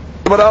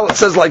 It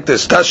says like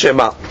this,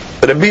 Tashema.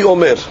 Rabbi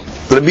Omer.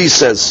 Rabbi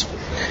says,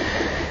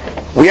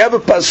 we have a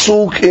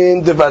pasuk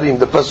in Devarim.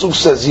 The pasuk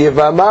says,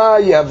 Yevama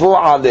yavo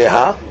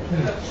aleha.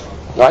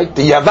 Right?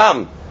 The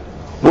Yavam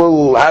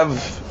will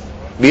have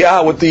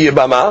bi'ah with the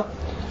Yevama.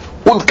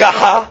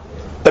 Ulkaha.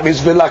 That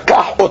means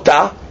v'lakah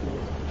ota.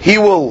 He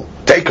will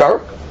take her.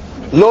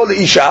 Lo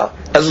leisha,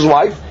 as his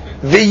wife.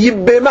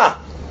 V'yibema.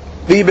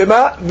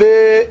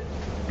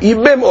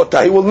 V'yibem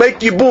ota. He will make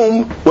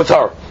yibum with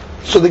her.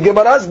 So the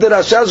Gemara's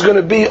derasha is going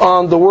to be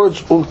on the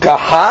words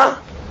ulkaha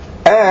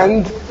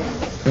and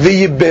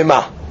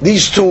v'yibema.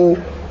 These two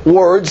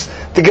words.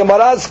 The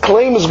Gemara's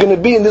claim is going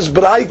to be in this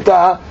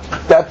Braita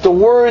that the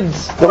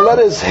words, the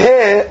letters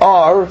he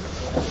are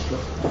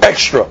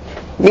extra.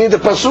 Meaning the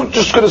pasuk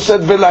just could have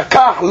said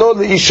v'lakah lo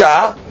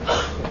leisha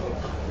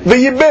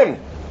v'yibem.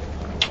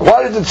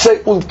 Why did it say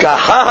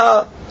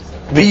ulkaha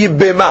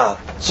v'yibema?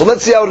 So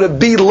let's see how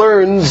Rabbi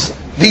learns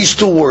these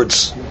two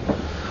words.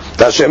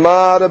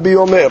 Tashema Rabbi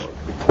Omer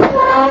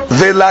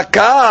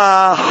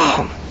v'lakah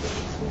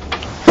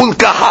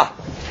ulkaha.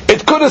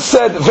 It could have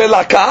said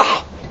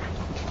v'lakah,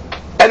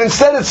 and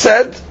instead it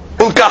said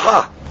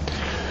ulkaha.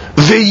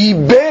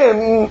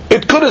 V'yibem,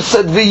 it could have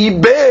said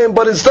v'yibem,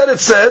 but instead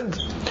it said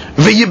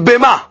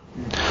v'yibema.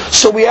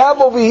 So we have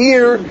over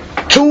here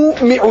two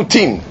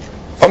mi'utim.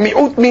 A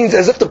mi'ut means,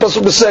 as if the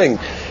pasuk is saying,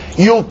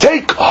 you'll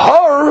take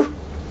her,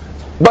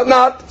 but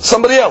not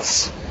somebody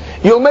else.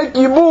 You'll make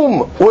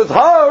yibum with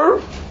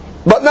her,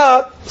 but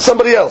not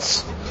somebody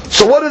else.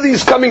 So what are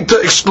these coming to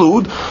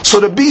exclude? So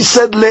the B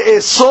said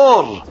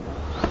le'esor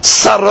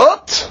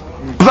sarot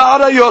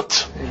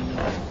v'arayot,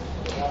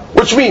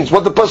 which means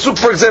what the pasuk,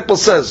 for example,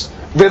 says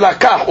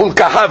v'lakach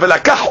ulkaha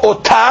v'lakach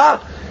ota,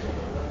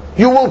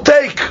 you will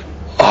take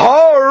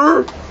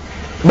her,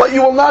 but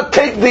you will not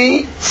take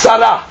the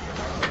sarah.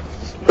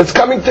 It's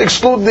coming to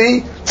exclude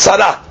the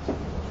sarah.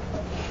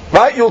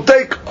 Right? You'll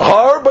take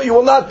her, but you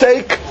will not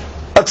take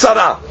a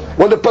sarah.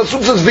 When the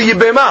pasuk says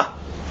v'yibema,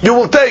 you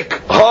will take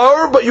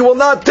her, but you will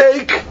not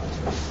take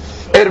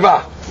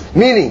irva.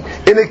 Meaning,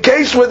 in a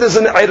case where there's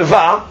an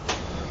irva,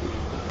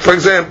 for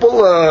example,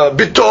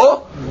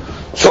 bito,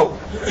 so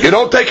you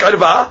don't take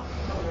irva,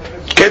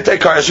 you can't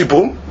take her as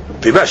yibum.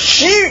 You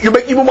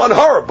make yibum on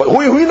her, but who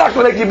are you not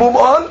going to make yibum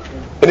on?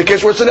 In the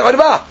case where it's an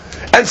irva.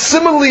 And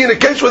similarly, in the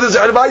case where there's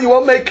an irva, you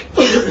won't make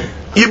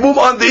yibum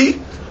on the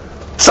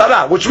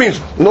sarah, which means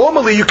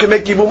normally you can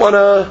make yibum on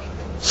a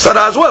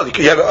sarah as well.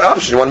 You have an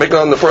option. You want to make it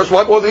on the first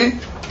wife or the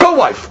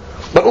co-wife.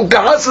 But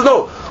Ulkaha says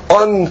no.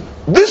 On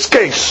this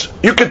case,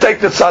 you can take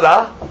the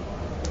sarah,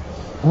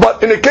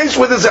 but in a case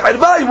where there's an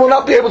irva, you will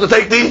not be able to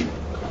take the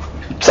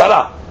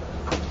sarah.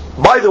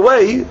 By the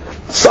way,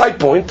 side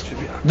point,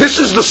 this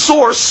is the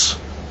source,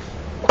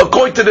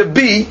 according to the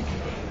B.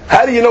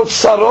 How do you know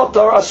sarot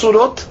are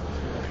asurot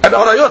and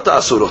arayot are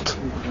asurot?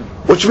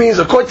 Which means,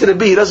 according to the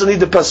B, he doesn't need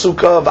the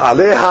pasuk of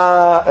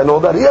aleha and all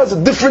that. He has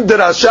a different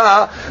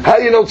derasha. How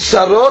do you know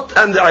sarot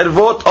and the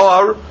irvot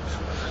are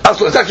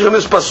asurot? It's actually from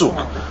this pasuk.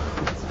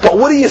 But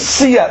what do you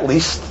see at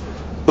least?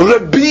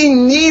 Rabbi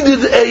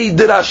needed a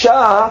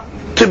derasha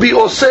to be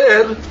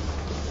oser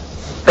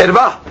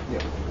irva.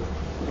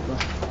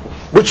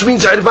 Which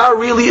means irva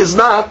really is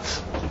not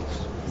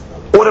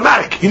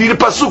automatic. You need a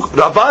pasuk.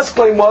 Rava's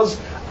claim was,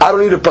 I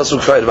don't need a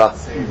pasuk for irva.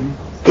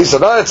 He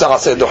said, no, it's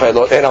aseh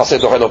dochelo, and aseh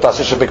dochelo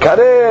taseh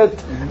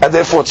shebekaret, and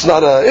therefore it's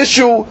not an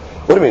issue.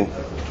 What do you mean?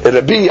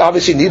 Rabbi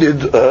obviously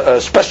needed a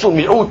special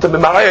mi'ut to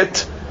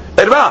b'ma'et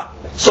irva.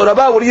 So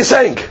Rava, what are you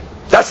saying?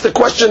 That's the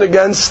question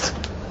against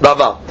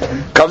Rava.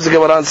 Comes the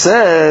Gemara and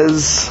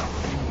says,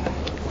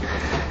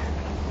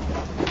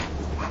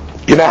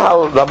 you know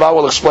how Rava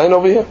will explain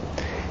over here?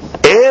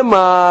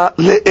 Ema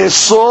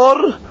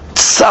le'esor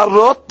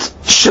sarot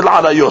shel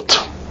arayot.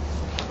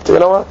 So you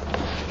know what?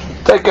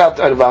 Take out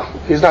irva.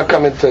 He's not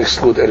coming to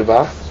exclude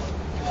irva.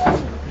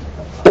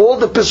 All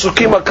the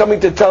Pesukim are coming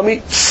to tell me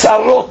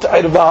sarot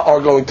irva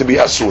are going to be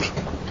asur.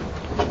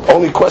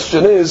 Only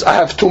question is, I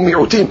have two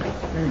mi'utim.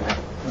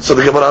 So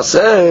the Gemara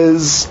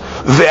says,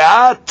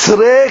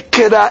 "Ve'atre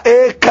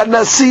kera'e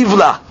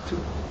kanasivla."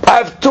 I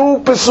have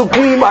two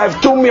pesukim, I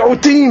have two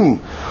mi'utim.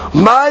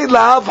 My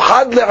love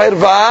had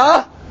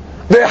le'irva,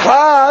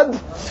 ve'had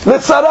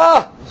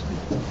le'tzara.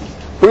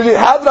 Really,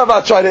 had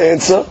Rava try to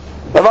answer?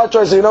 Rava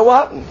tried to say, you know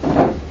what?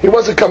 He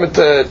wasn't coming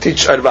to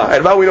teach irva.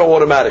 Irva we know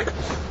automatic.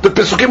 The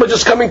pesukim are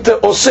just coming to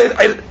osir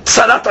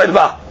tzarat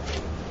irva.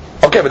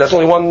 Okay, but that's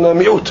only one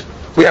mi'ut.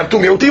 We have two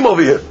mi'utim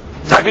over here.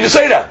 How can you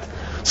say that?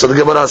 So the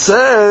Gemara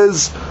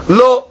says,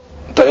 "Lo,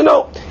 you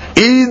know,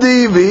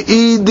 idi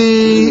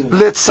ve'idi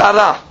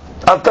letzara."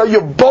 I'll tell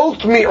you, both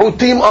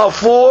mi'utim are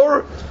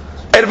for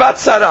ervat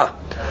tzara.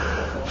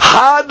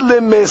 Had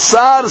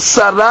lemesar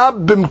tzara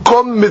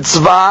b'mkom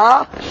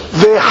mitzvah,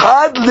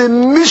 ve'had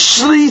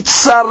lemishri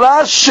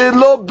tzara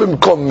shelo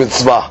b'mkom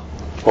mitzvah.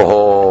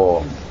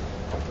 Oh,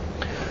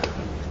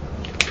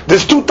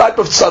 there's two types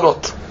of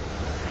tzarot.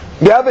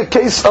 We have a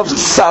case of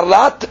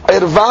tzarat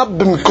erva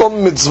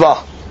b'mkom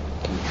mitzvah.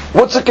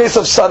 What's the case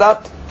of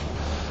sarat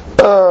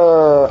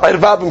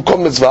irva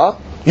b'mkom mitzvah?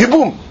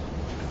 Yibum.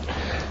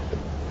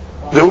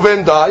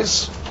 Reuven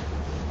dies.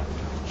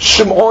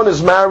 Shimon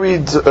is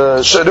married.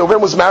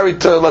 Reuven was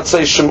married to, let's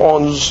say,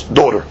 Shimon's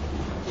daughter.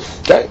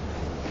 Okay,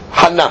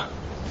 Hannah.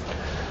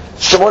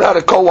 Shimon had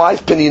a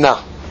co-wife, Penina.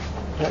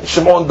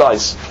 Shimon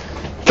dies.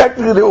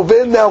 Technically,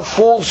 Reuven now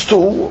falls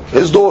to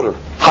his daughter,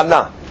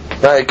 Hannah.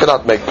 Now he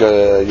cannot make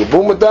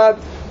yibum with that.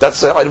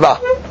 That's irva.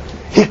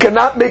 He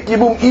cannot make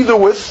yibum either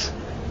with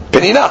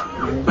Penina.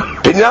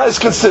 Penina is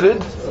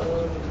considered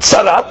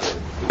tzarat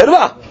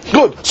erva.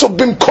 Good. So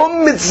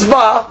bimkom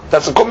mitzvah,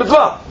 that's a kom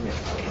mitzvah.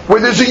 Where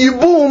there's a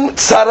yibum,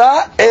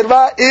 tzara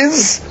erva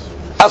is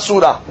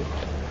asura.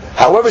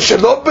 However,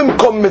 shelo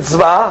bimkom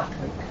mitzvah,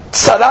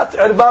 tzarat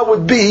erva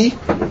would be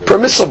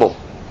permissible.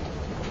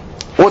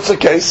 What's the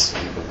case?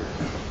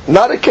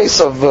 Not a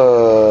case of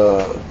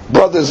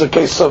brothers, a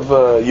case of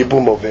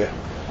yibum over here.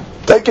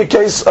 Take a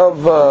case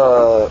of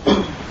a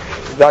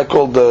guy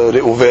called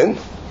Reuven.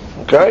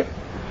 Okay,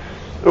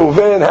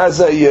 Reuven has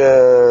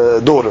a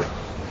daughter.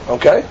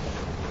 Okay,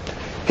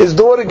 his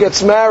daughter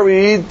gets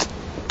married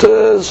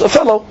to a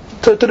fellow,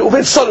 to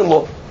Reuven's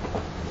son-in-law,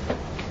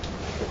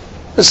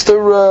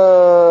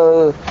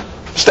 Mr.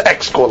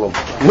 X, call him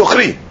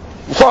Nukhri.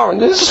 Foreign.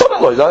 He's a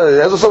son-in-law. He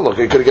has a son-in-law.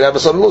 He could have a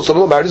son-in-law.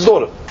 Son-in-law married his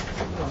daughter.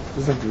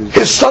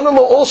 His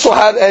son-in-law also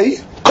had a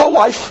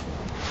co-wife.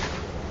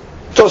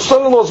 So his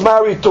son-in-law is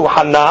married to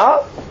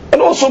Hannah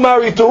and also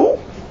married to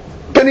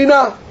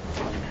Penina.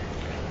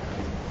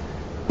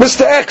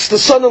 Mr. X, the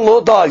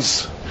son-in-law,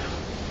 dies.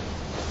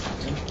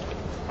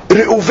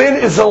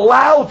 Reuven is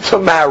allowed to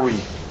marry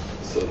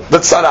the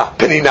tzara,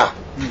 Penina.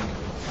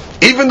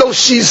 Even though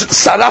she's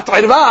sarat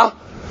irva,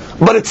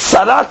 but it's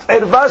sarat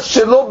irva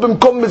shelo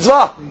b'mkom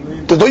mitzvah.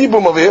 There's no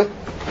yibum over here.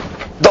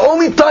 The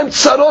only time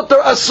tzarot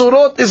or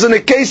asurot is in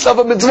the case of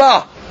a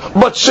mitzvah.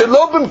 But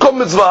shelo b'mkom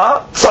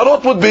mitzvah,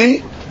 tzarot would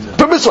be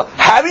per mitzvah.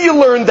 How do you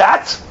learn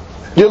that?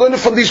 You learn it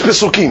from these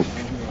pesukim.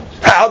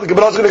 How? The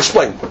Gemara is going to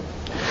explain.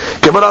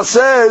 Gemara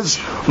says,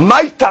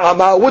 "My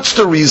ta'ama." What's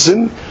the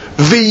reason?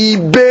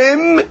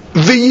 V'yibem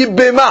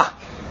v'yibema.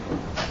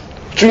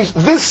 Which means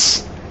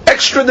this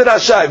extra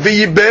derasha,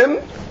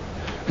 v'yibem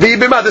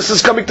v'yibema. This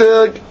is coming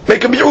to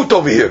make a mi'ut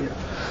over here.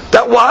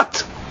 That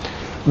what?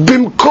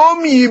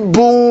 Bimkom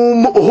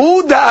yibum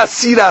hu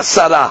da'asira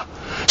sara.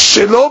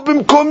 Shelo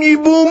bimkom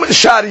yibum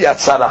shariat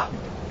sara.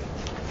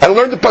 I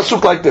learned the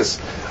pasuk like this.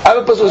 I have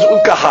a pasuk is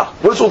ulkaha.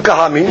 What does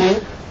ulkaha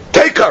mean?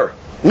 Take her.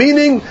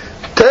 Meaning,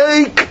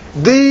 take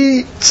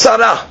the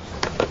tzara.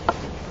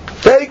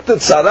 Take the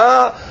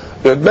tzara,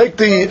 make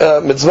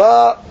the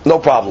mitzvah, no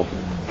problem.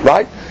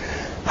 Right?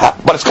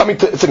 But it's coming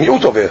to, it's a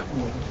mi'ut over here.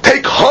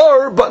 Take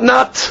her, but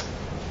not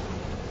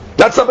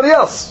somebody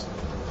else.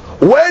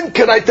 When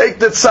can I take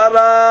the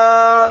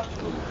tzara?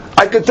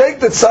 I can take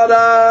the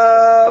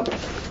tzara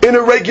in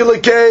a regular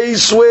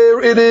case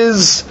where it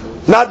is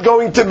not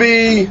going to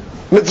be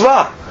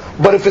mitzvah.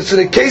 But if it's in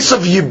a case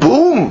of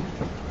yibum,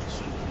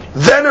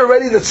 then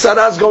already the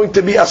tzara is going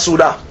to be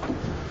asura.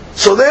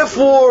 So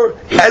therefore,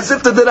 as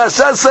if the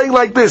Derasha is saying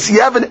like this,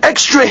 you have an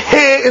extra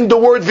hair in the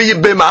word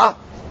v'yibima,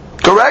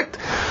 correct?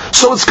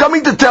 So it's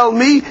coming to tell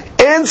me,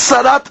 en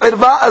sarat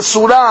irva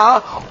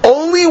asura,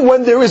 only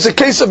when there is a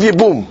case of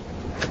yibum.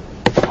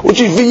 Which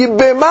is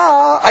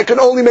v'yibima, I can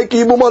only make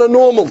yibum on a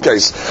normal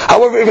case.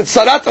 However, if it's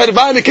sarat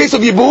irva in the case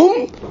of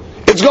yibum,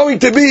 it's going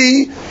to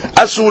be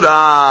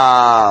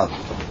asura.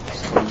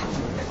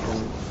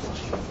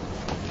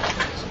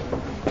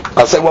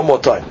 I'll say one more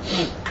time.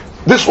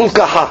 This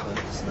ulkaha.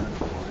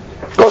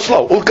 Go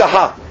slow.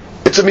 Ulkaha.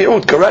 It's a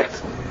mi'ut,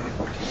 correct?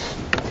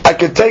 I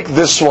can take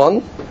this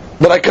one,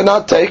 but I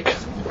cannot take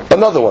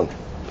another one.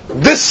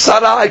 This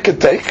sara I can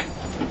take,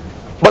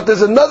 but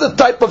there's another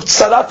type of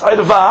sarat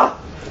irva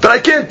that I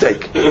can't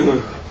take.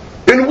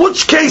 In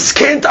which case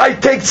can't I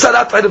take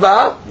sarat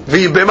irva?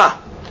 V'yibema.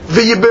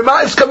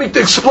 V'yibema is coming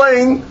to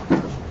explain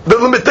the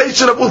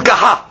limitation of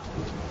ulkaha.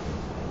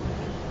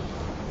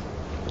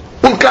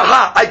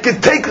 Ulkaha, I can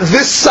take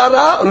this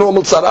sara,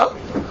 normal sara,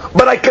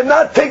 but I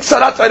cannot take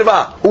sarat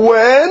irva.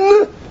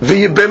 When?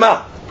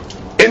 V'yibema.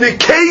 In the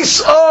case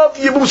of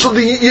yibum, so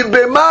the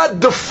yibema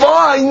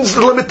defines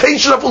the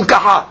limitation of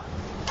ulkaha.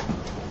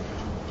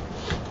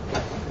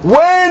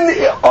 When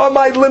am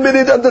I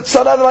limited on the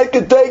tzara that I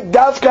can take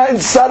davka in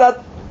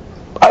sarat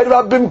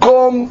irva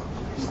bimkom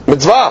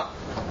mitzvah?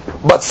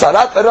 But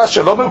sarat irva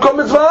shelo bimkom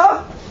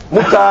mitzvah,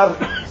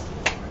 mutar.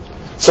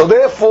 So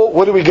therefore,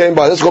 what do we gain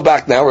by this? Let's go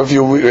back now,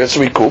 review, let's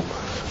recoup.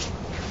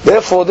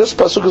 Therefore, this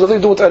pasuk has nothing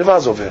to do with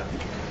irvaz over here.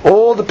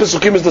 All the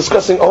pesukim is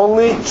discussing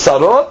only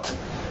sarot.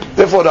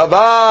 Therefore,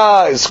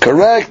 Rava is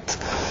correct.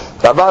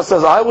 Rava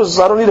says, I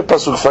don't need a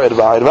pasuk for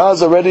irva. Irva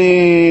is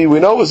already, we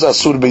know is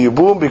asur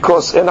beyubum,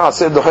 because in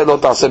aseh doche lo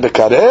ta'aseh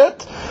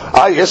bekaret.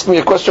 I asked me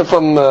a question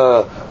from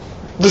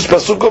this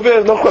pasuk over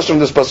here. No question from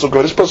this pasuk over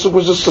here. This pasuk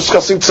was just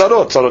discussing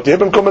tzarot. Tzarot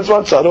yebim kom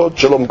mitzvah, tzarot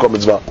shalom kom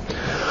mitzvah.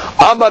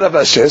 Amar Rav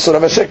Asher. So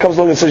Rav Asher comes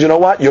along and says, you know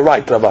what? You're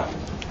right, Rava.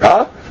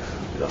 Huh?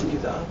 You don't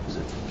need the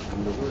opposite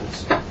from the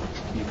words.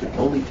 You can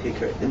only take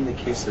her in the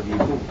case of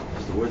yibum,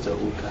 because the words are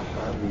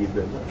ulkaha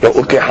v'yibema. No,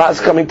 ulkaha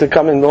is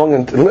coming along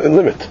and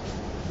limit.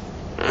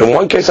 In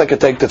one case I can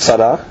take the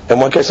tzara, in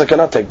one case I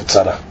cannot take the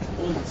tzara.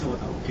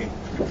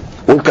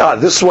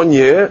 Ulkaha, this one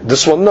yeah,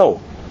 this one no.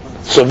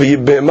 So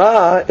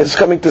v'yibema is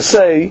coming to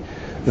say,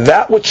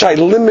 that which I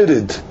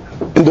limited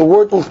in the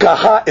word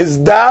ulkaha is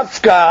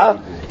davka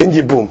in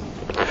yibum.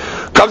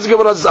 Comes the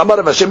Gemara says, Amar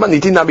Rav Hashem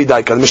nitin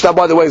namidaika. The Mishnah,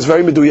 by the way, is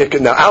very meduyek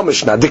now. Our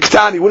Mishnah,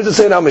 Diktani. What does it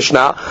say in our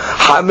Mishnah?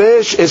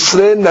 Hamesh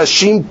esre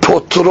nashim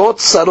potrot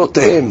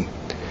sarotehem,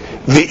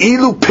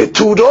 ve'ilu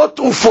peturot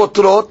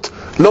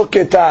ufotrot lo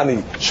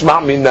ketani.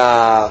 Shma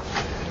mina.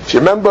 If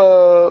you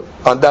remember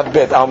on that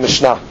bit, our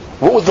Mishnah,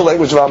 what was the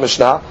language of our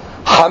Mishnah?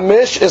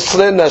 Hamesh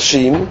esre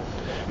nashim.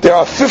 There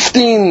are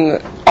 15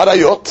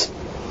 arayot.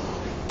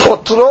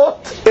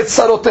 Potrot et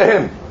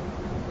sarotehem.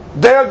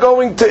 They are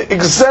going to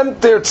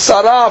exempt their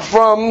tzara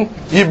from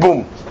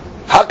yibum.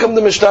 How come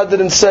the Mishnah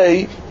didn't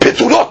say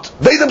peturot?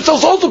 They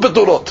themselves also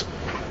peturot.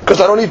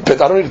 Because I don't need to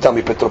tell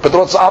me peturot.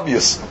 Peturot's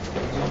obvious.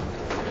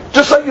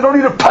 Just like you don't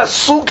need a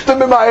pasuk to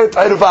mimayet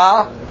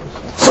irva.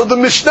 So the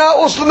Mishnah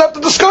also didn't have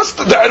to discuss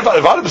the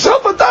irva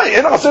himself.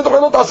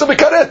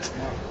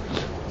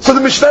 So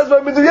the Mishnah is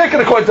very meduyek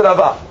according to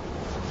Rava.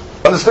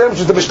 Understand?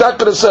 The Mishnah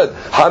could have said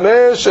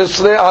Hamesh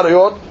esrei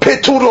arayot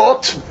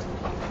peturot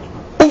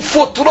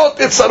ufotrot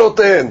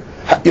etzarotehem.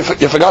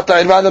 You forgot the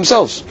irva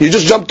themselves. You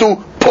just jumped to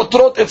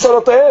potrot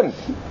etzarotehem.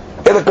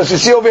 Because you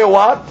see over here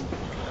what?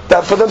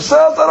 That for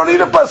themselves, I don't need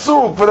a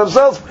pasuk. For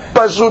themselves,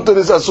 pasuk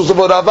is asuk.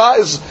 So Rava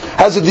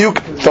has a duke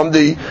from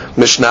the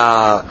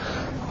Mishnah.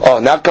 Oh,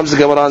 now comes the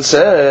Gemara and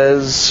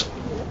says.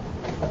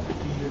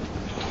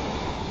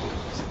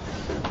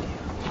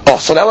 Oh,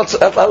 so now let's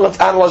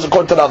analyze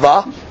according to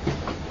Rava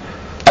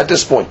at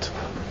this point.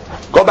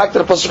 Go back to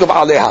the pasuk of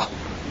Aleha.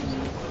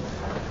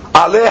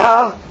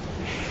 Aleha,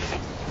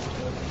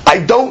 I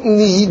don't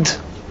need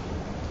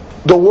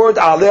the word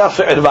Aleha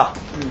for Irva.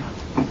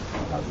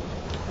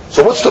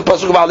 So what's the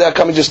pasuk of Aleha?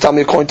 Come and just tell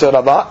me according to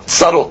Rava.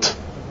 Sarot.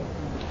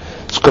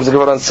 So comes the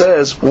Gemara and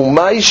says,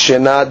 Umay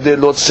shena de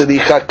lo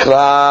tzricha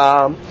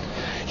kra.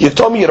 You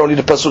told me you don't need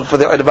a pasuk for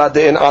the Irva.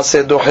 De'en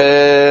aseh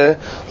dohe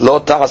lo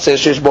ta'aseh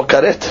shesh bo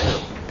karet.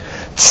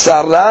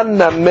 Tzara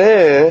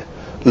nameh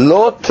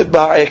lo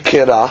tba'e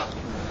kera.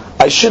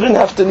 I shouldn't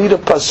have to need a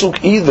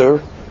pasuk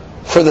either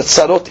for the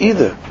tzarot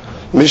either.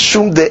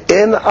 Mishum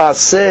de'en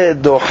aseh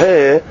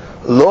dohe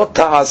lo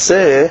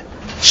ta'aseh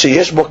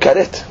sheyesh bo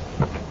karet.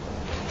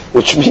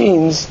 Which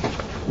means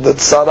the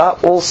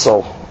tzara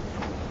also.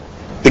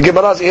 The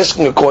Gemara is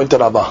asking according to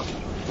Rabbah.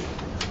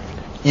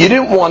 You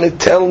didn't want to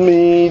tell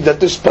me that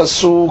this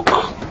pasuk,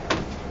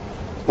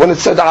 when it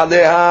said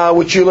Aleha,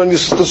 which you learned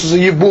this is a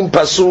Yibum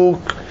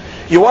pasuk,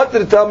 you wanted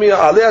to tell me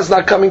Aleha is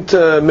not coming to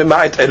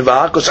Mima'it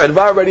Irva, because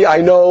Irva already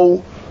I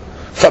know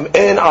from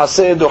En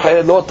Aseh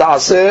Dohe Lo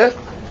Ta'aseh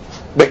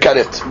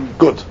Bekaret.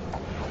 Good.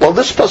 Well,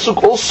 this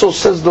pasuk also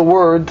says the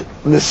word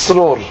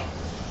Lisror.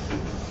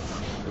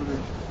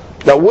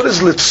 Now, what does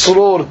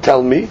Lisror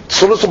tell me?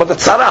 Lisror is about the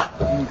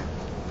tzara.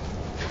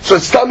 So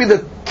it's telling me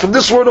that from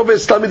this word over,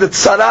 it's telling me that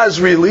tzara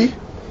is really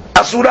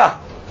asura.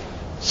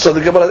 So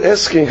the Gemara is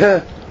asking,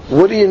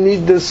 what do you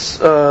need this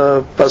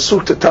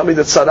pasuk to tell me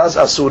that tzara is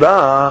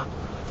asura?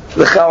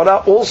 The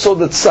Chaura also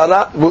that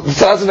tzara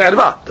is an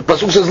irva. The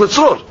pasuk says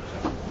Litzror.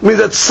 I mean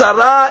that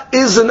tzara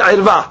is an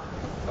irva.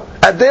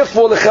 And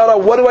therefore the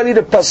Chaura, what do I need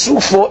a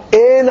pasuk for?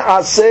 En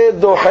aseh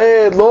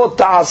dohe lo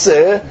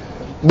ta'aseh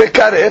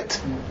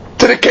bekaret,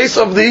 to the case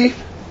of the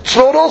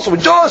tzror also.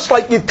 Just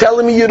like you're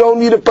telling me you don't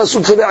need a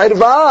pasuk for the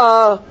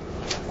irva,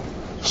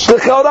 so the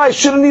Chaura, I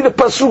shouldn't need a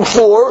pasuk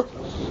for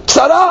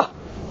tzara.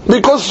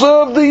 Because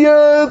of the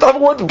other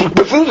word,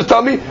 before to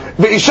tell me,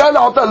 ve'isha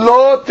la'ota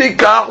lo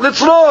tikach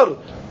litzror.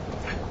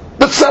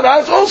 The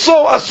tzara is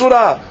also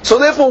asura. So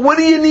therefore, what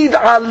do you need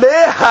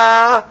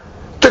aleha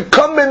to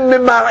come and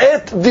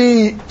mima'et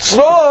the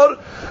tzror,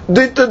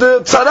 the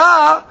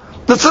tzara?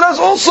 The tzara is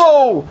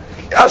also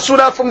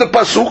asura from the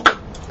pasuk,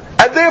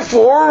 and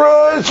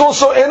therefore it's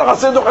also en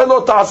aseh doche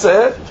lo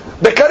ta'aseh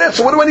bekaret.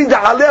 So what do I need the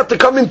aleha to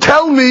come and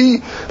tell me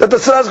that the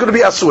tzara is going to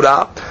be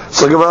asura?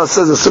 So Gemara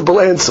says a simple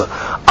answer.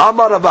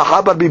 Amar Rav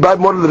Habar bibay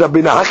mor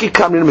l'Rabbina haki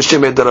kamnin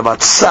m'shem edaravat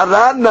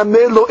tzara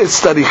nameh lo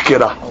estarich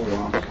kera.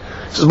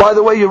 He says, by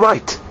the way, you're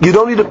right. You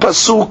don't need a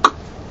pasuk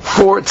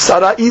for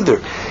tzara either.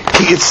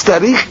 Ki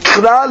estarich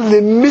kera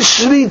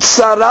lemishri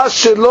tzara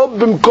shelo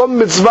b'mkom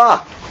mitzvah.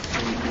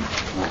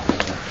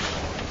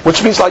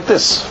 Which means like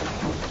this.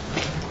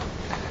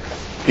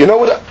 You know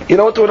what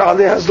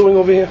Aleha is doing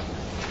over here?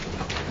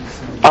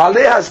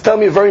 Aleha is telling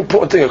me a very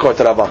important thing according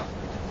to Rabbah.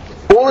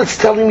 All it's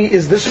telling me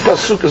is this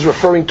pasuk is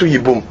referring to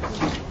Yibum.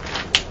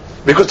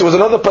 Because there was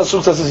another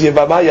pasuk that says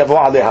Yevamot yavo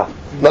Aleha.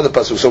 Another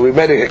pasuk. So we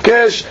made a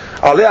Hekesh,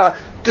 Aleha.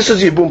 This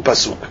is Yibum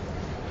pasuk.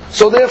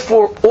 So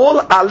therefore, all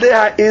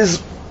Aleha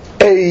is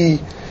a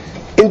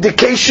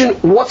indication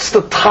what's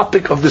the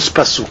topic of this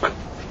pasuk.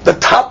 The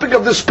topic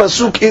of this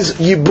pasuk is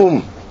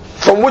Yibum.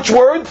 From which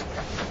word?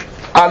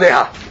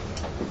 Aleha.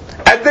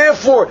 And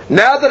therefore,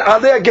 now that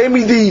Aleha gave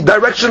me the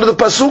direction of the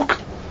pasuk,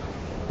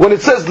 when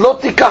it says Lo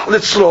tikach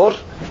litzror,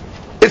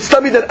 it's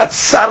telling me that a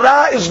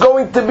tzara is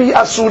going to be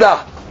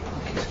asura.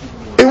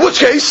 In which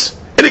case?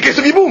 In the case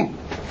of Yibum.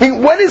 I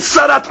mean, when is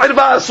tzara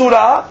irva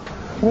asura?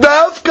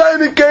 Dafka in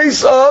the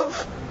case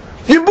of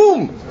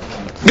Yibum.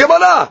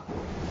 Gemara.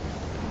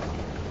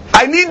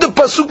 I need the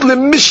pasuk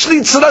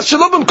lemishli tzara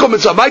shelo b'mkom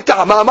mitzvah. My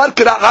ta'ama amar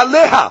kira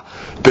aleha.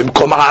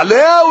 B'mkom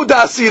aleha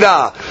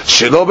udasira.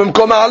 Shelo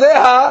b'mkom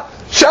aleha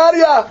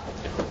sharia.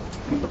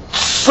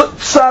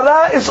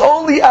 Tzara is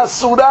only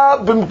asura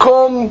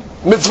b'mkom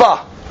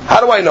mitzvah. How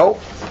do I know?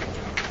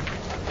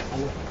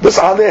 This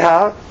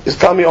aleha is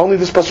telling me only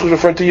this pasuk is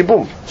referring to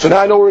Yibum. So now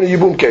I know we're in a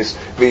Yibum case.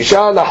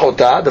 V'isha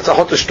nachota, that's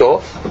achot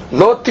ishto,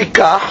 lo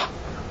tikach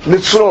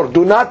litzror.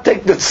 Do not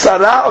take the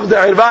tzara of the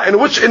irva. In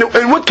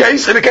what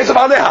case? In the case of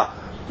aleha.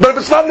 But if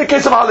it's not in the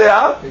case of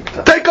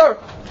aleha, take her.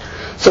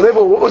 So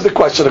therefore, what was the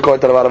question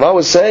according to the Rava? I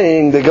was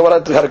saying, the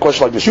Gemara had a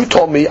question like this. You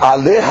told me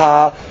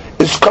aleha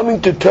is coming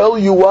to tell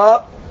you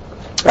what?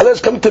 Aleha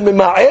is coming to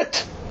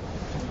mima'et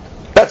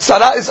that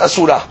tzara is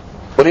asura.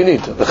 What do you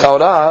need? The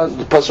Chaura,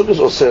 the pasuk is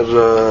osir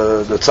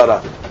the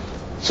tzara.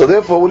 So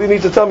therefore, what do you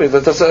need to tell me?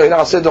 That's just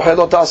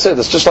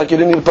like you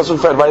didn't need a pasuk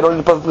for Irva, you don't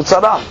need a pasuk for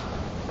tzara.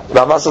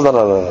 Rava says,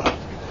 no.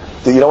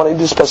 Do you know what I need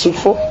this pasuk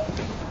for?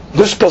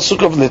 This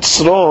pasuk of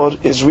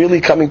Litzror is really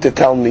coming to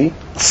tell me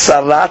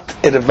tzarat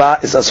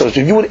Irva is asura. If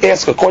you would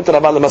ask, according to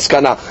Rava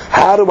Lemaskana,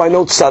 how do I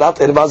know tzarat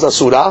Irva is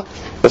asura?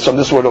 That's from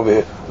this word over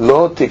here.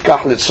 Lo tikach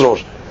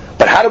Litzror.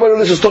 But how do I know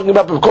this is talking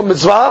about b'mkom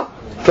mitzvah?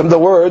 From the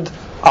word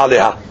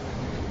Aleha.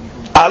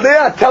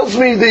 Aleha tells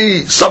me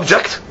the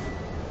subject.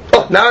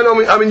 Oh, now I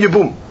know I'm in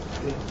Yibum.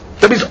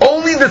 That means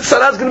only the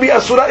tzara is going to be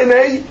asura in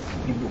a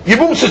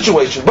yibum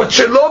situation. But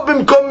shelo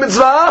bimkom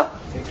mitzvah,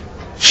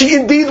 she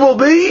indeed will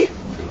be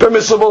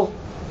permissible.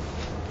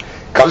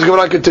 Comes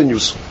Gemara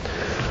continues.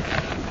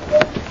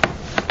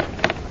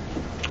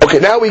 Okay,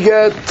 now we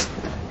get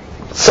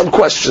some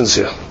questions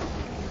here.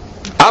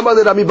 Amar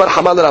Rami bar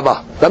Hama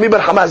Rava. Rami bar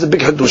Hama has a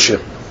big hadush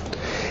here.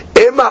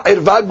 Ema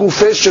irva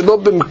gufe shelo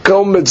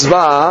bimkom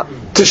mitzvah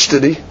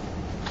tishteri.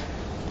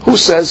 Who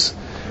says?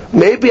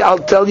 Maybe I'll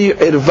tell you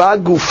irva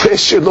gufe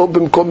shelo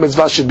bimkom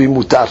mitzvah should be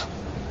mutar.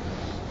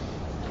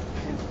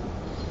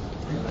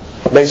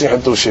 Amazing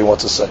hadush he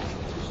wants to say.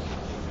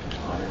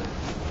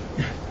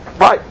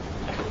 Right.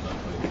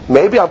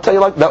 Maybe I'll tell you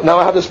like now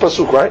I have this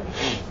pasuk, right?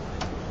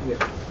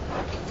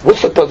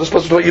 What's this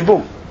pasuk about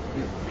yibum?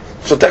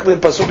 So technically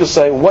the pasuk is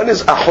saying when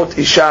is achot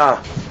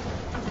isha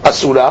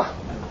asura?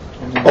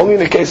 Only in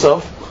the case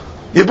of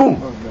yibum.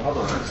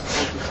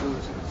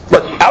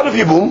 But out of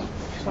yibum,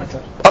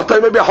 I'll tell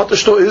you maybe achot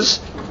ishto is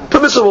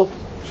permissible.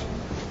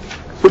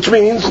 Which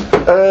means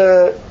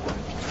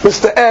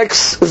Mr.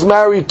 X is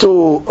married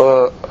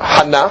to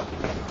Hannah.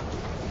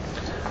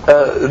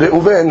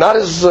 Reuven, not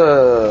his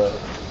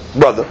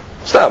brother.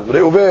 Stam.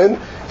 Reuven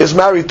is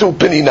married to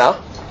Penina.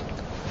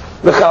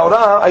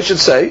 L'chaura, I should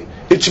say,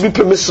 it should be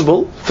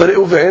permissible for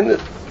Reuven,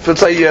 if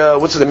say,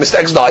 what's his name, Mr.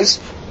 X dies,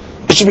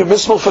 it should be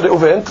permissible for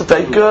Reuven to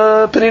take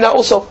Penina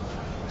also.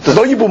 There's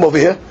no yibum over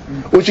here,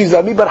 which is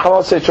Rami bar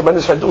Hama said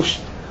tremendous hadush.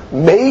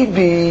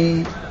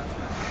 Maybe,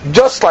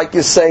 just like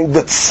you're saying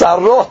that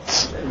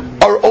sarot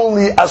are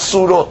only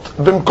asurot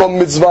bimkom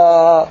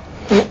mitzvah,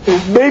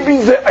 maybe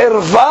the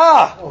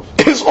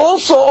erva is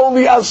also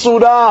only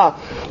asura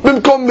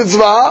bimkom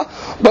mitzvah,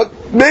 but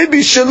maybe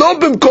shelo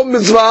bimkom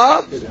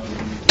mitzvah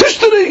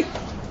tishteri.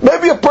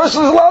 Maybe a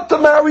person is allowed to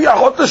marry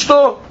achot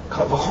ishto.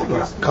 Kal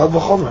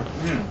v'chomer.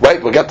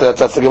 Right, we'll get to that.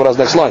 That's the Gemara's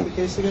next line.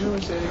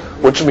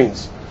 Which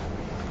means,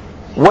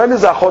 when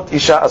is achot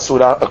isha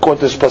asura according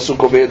to this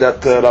pasuk over here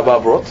that Rava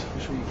brought?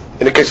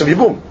 In the case of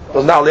yibum.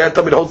 Because now they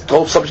tell me the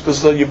whole subject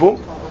is yibum.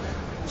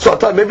 So I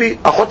thought maybe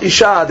achot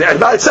isha, the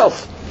erva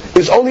itself,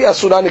 is only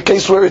asura in the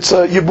case where it's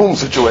a yibum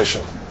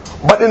situation.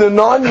 But in a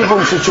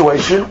non-yibum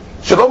situation,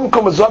 shalom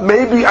komazah,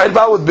 maybe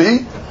erva would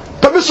be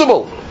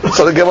permissible.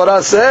 So the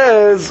Gemara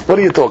says, what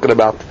are you talking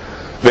about?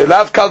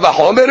 Ve'lav kal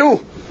v'chomeru?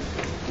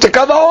 To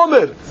kal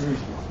v'chomer.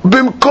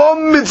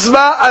 Bimkom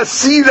mitzvah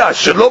asira,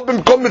 shelo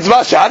bimkom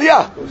mitzvah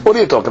sharia? What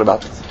are you talking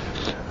about?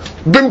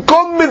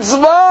 Bimkom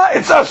mitzvah,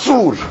 it's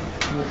asur.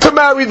 To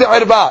marry the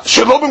erva.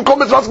 Shelo bimkom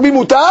mitzvah, it's be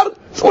mutar?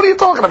 So what are you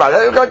talking about?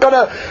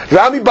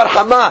 Rami bar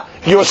Hama,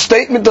 your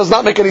statement does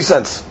not make any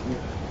sense.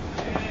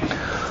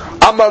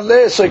 Amar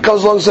le, so he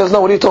comes along and says, no,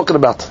 what are you talking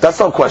about? That's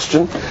no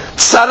question.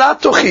 Tzara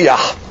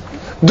tochiyah.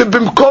 The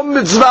bimkom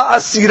mitzvah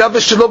asira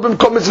v'shelo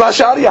bimkom mitzvah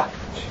sharia.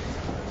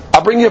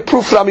 I'll bring you a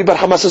proof. Rami bar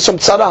Hama says from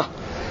tzara.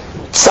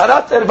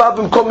 Tzarat erva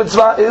bimkom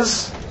mitzvah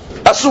is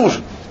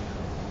asur,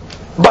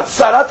 but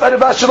tzarat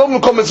erva shelo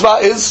bimkom mitzvah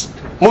is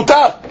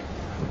mutar.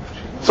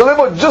 So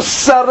therefore,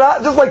 just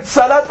like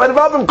tzarat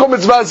erva bimkom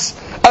mitzvah is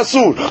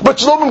asur, but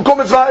shelo bimkom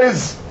mitzvah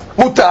is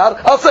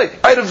mutar. I'll say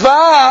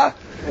erva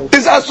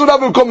is asura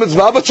bimkom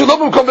mitzvah, but shelo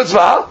bimkom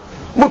mitzvah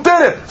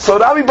mutar. So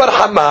Rami bar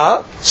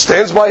Hama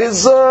stands by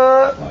his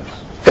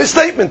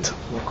statement.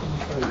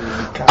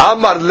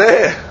 Amar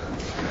le.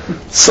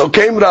 So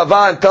came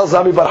Rava and tells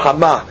Rami bar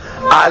Hama,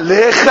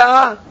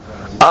 Alecha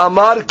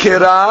amar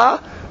kera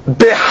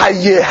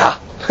behayeha.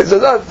 He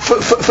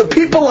says, for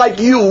people like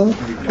you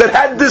that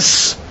had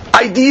this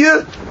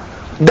idea,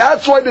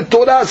 that's why the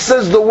Torah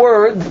says the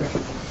word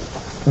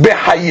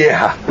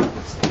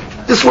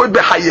behayeha. This word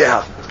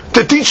behayeha.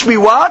 To teach me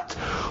what?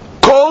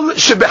 Kol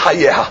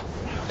shebehayeha.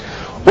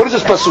 What does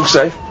this pasuk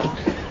say?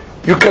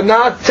 You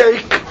cannot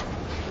take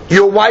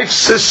your wife's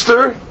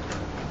sister,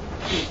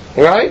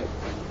 right?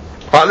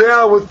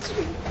 Aleha with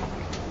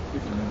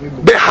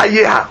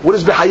behayeha. What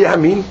does behayeha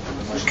mean?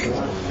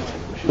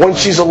 When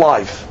she's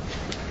alive.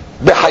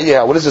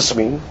 Behayeha. What does this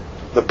mean?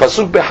 The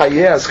pasuk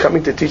behayeha is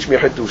coming to teach me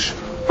hadush.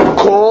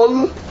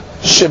 Kol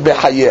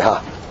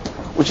shebehayeha,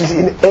 which is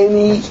in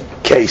any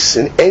case,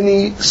 in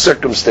any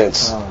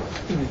circumstance.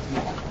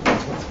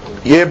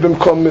 Yeh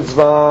bimkom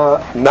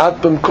mitzvah,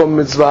 not bimkom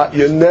mitzvah.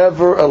 You're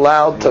never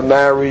allowed to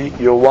marry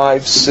your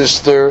wife's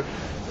sister.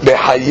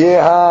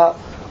 Behayeha,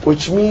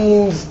 which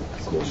means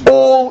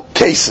all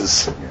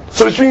cases.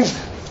 So which means,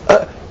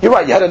 you're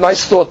right, you had a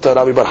nice thought,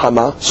 Rabbi bar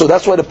Hama. So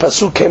that's why the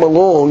pasuk came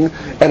along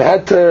and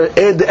had to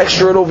add the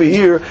extra word over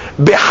here,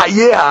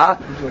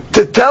 behayeha,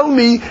 to tell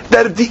me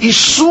that if the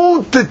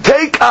issue to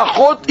take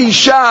achot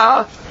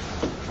isha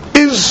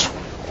is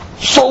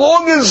so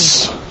long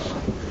as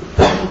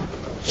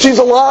she's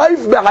alive,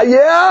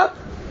 behayeha,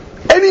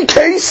 any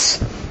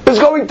case is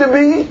going to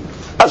be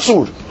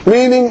asur.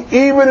 Meaning,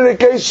 even in a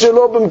case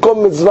shelo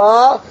b'mkom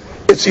mitzvah,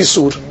 it's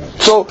isur.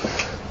 So,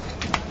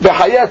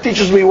 behayeha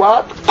teaches me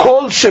what?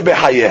 Kol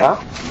shebehayeha.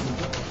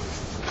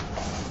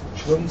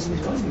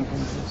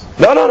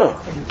 No.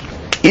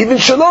 Even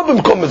shelo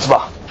b'mkom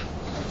mitzvah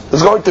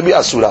is going to be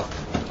asura.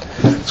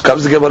 So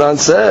comes the Gemara and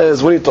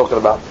says, what are you talking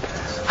about?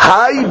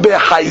 Hay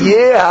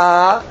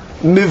behayeha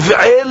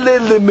miv'ele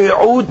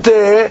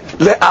lemi'ute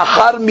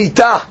le'achar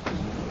mita.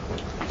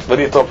 What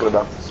are you talking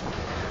about?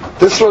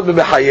 This word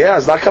behayeha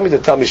is not coming to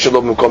tell me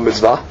shalom b'mkom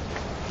mitzvah.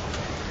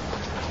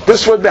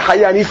 This word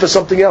behayeha I need for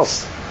something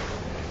else.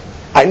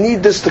 I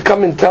need this to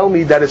come and tell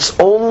me that it's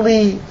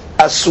only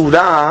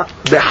asura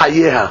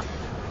behayeha,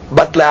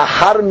 but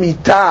le'achar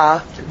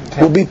mita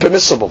will be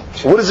permissible.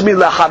 What does it mean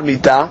le'achar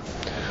mita?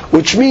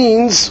 Which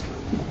means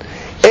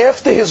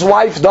after his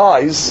wife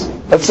dies,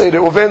 let's say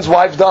Reuven's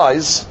wife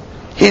dies,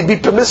 he'd be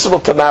permissible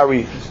to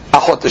marry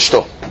Achot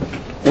Ishto.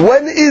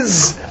 When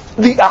is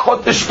the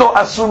Achot Ishto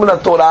asur min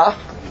Torah?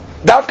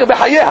 Dafka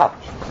behayeha.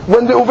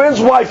 When Reuven's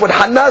wife, when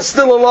Hannah is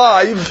still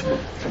alive,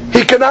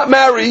 he cannot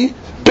marry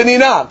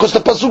Penina, because the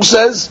pasuk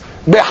says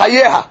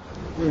behayeha.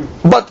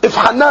 But if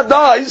Hannah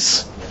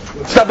dies,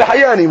 it's not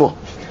behayeha anymore.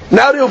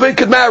 Now Reuven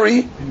could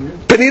marry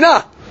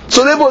Penina.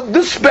 So therefore,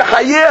 this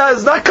behayeha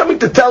is not coming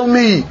to tell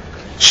me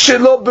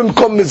Shelo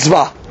b'mkom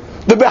mitzvah.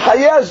 The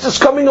behayeha is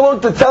just coming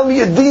along to tell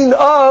me a deen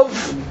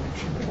of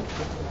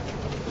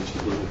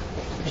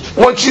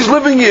when she's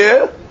living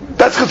here,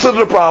 that's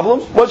considered a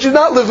problem. When she's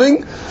not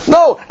living,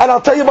 no. And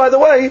I'll tell you, by the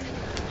way,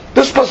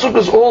 this pasuk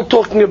is all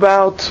talking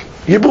about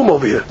Yibum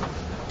over here.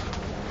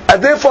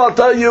 And therefore I'll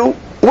tell you,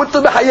 what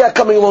the behayeha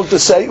coming along to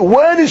say,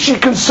 when is she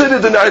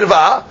considered an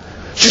irva?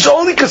 She's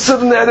only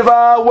considered an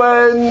irva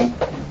when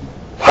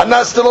Hannah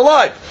is still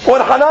alive.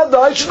 When Hannah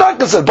dies, she's not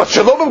considered. But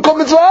Shalom b'mkom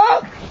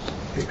mitzvah?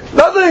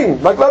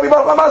 Nothing. Like Rabbi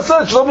Bar Chama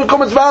said, Shalom b'mkom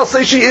mitzvah, I'll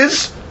say she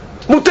is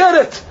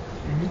muteret.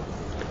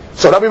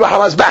 So Rabbi Bar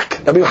Chama is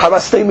back. Rabbi Bar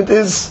Chama's statement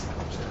is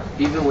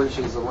even when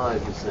she's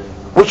alive, you're saying.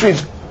 Which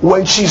means,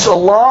 when she's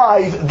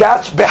alive,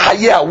 that's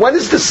behayeha. When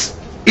is this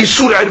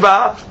isur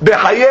irba?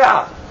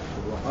 Behayeha.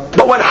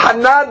 But when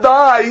Hannah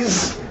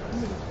dies,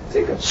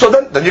 so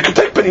then you can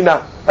take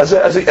Penina as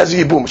a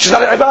yibum. She's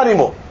not an irba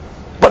anymore.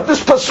 But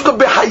this pasuk of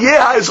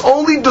behayeha is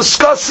only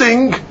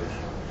discussing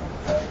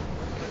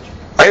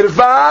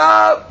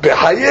irva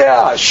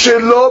behayeha,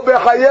 shelo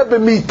behayeha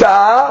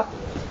b'mita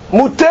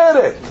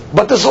muteret.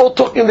 But this is all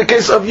talking in the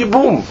case of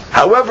yibum.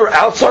 However,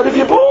 outside of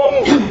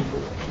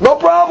yibum, no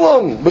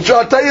problem. But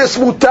I'll tell you, it's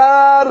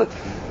mutar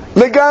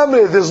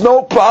legamri. There's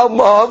no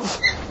problem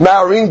of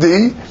marrying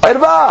the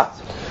irva.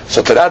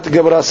 So to that the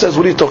Gemara says,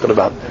 what are you talking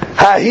about?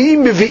 Hahi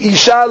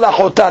mivi'isha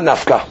lachota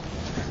nafka.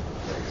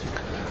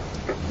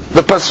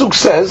 The pasuk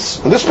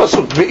says, this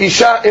pasuk,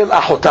 ve'isha el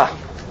achota.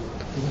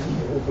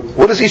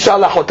 What does isha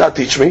lachota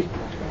teach me?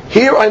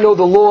 Here I know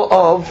the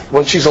law of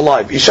when she's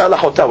alive. Isha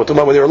lachota, we're talking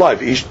about when they're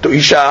alive.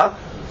 Isha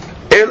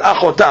el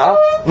achota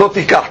lo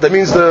tikach. That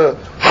means the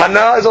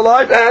Hannah is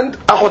alive and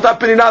achota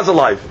penina is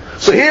alive.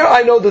 So here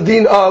I know the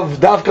deen of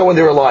davka when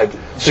they're alive.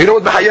 So you know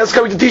what behayeha is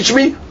coming to teach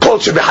me? Kol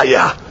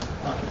shebehayeha.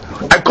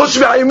 And kol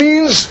shebehayeha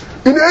means,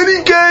 in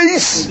any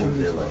case,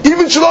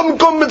 even shalom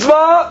b'mkom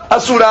mitzvah,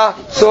 asura.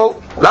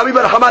 So Rabbi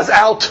Bar Chama is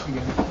out.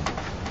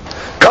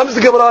 Comes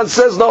the Gemara and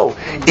says, no.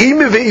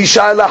 Imi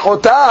ve'isha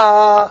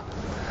lachota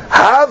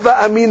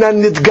hava amina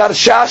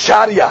nitgarsha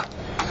sharia.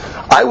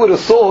 I would have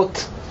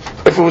thought,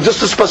 if it was just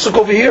this pasuk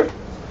over here,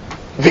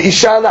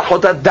 ve'isha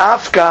lachota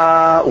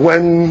dafka,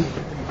 when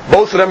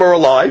both of them are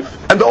alive,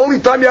 and the only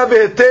time you have a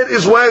heter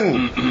is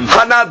when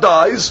Hannah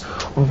dies.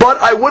 But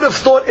I would have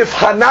thought if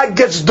Hannah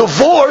gets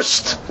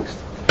divorced,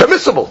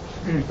 permissible.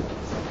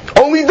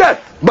 Only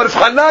death. But if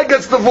Hannah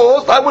gets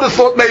divorced, I would have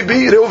thought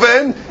maybe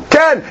Reuven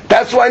can.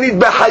 That's why I need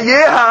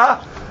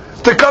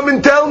behayeha to come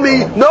and tell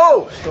me,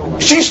 no,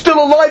 she's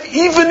still alive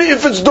even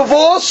if it's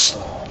divorce,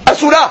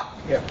 asura.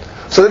 Yeah.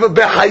 So the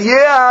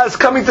behayeha is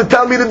coming to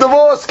tell me the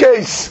divorce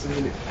case.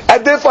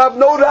 And therefore I have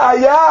no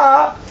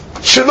ra'ayah,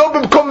 shelo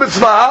b'mkom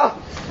mitzvah,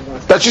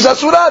 that she's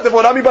asura.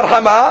 Therefore Rabbi Bar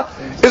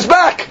Chama is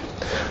back.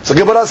 So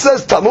Gemara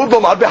says, Talmud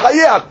lomar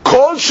behayeha,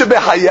 kol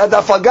shebehayeha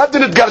dafagav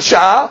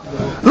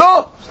nitgarsha,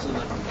 lo.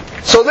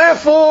 So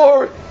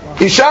therefore,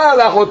 Isha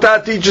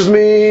lachota teaches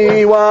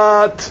me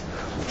what?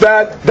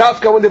 That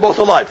dafka when they're both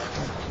alive,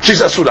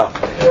 she's asura.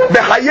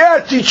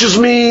 Behayeha teaches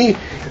me,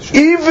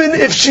 even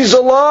if she's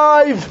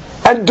alive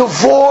and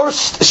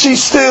divorced,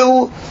 she's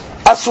still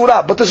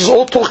asura. But this is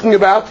all talking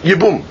about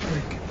yibum.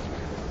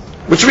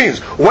 Which means,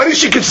 when is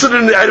she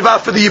considered an irva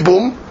for the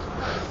yibum?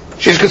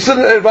 She's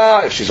considered an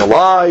irva if she's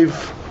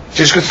alive.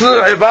 She's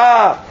considered an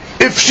irva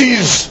if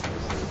she's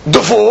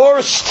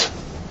divorced.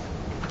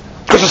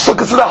 Because it's still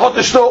considered hot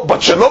ishto,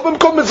 but shalom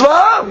b'mkom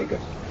mitzvah.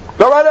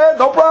 Go right ahead,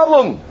 no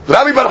problem.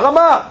 Rabbi Bar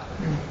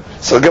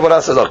Chama. So the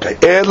Gemara says, okay.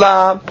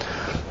 Ela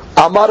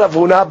amar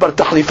Avuna bar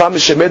tachlifa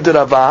mishemed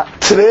rava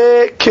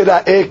tre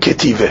kira'e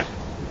ketive.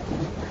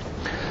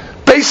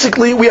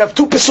 Basically, we have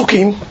two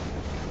pesukim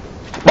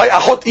by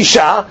achot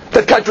isha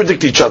that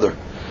contradict each other.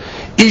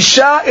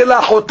 Isha el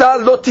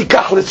achota lo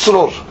tikach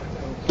letzror.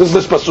 This is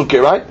this pasuk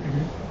here, right?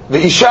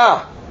 The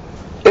isha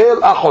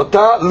el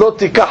achota lo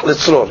tikach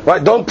letzror.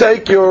 Right? Don't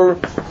take your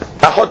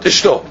achot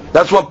ishto.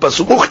 That's one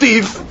pasuk.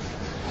 Uchtiv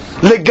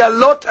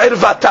legalot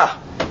irvata.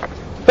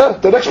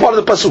 The next part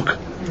of the pasuk.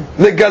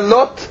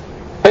 Legalot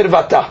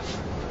irvata.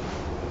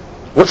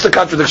 What's the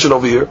contradiction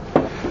over here?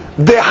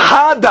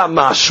 Dehada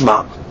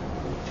mashma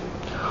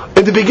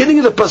In the beginning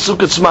of the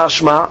pasuk, it's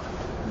mashma,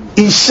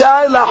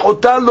 Isha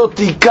lachota lo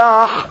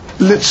tikach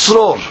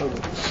litzror.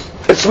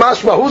 It's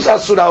mashma. Who's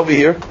asura over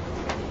here?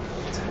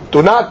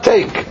 Do not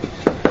take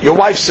your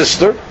wife's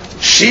sister.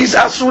 She's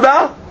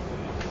asura.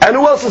 And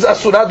who else is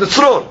asura? The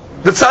tzror,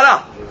 the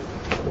tzara.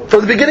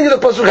 From the beginning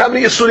of the pasuk, how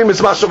many isurim is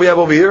mashma we have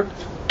over here?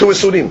 2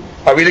 isurim.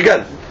 I read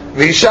again.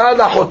 Isha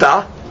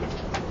lachota.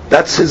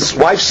 That's his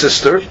wife's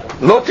sister.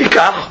 Lo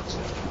tikach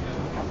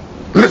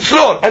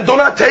litzror. And do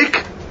not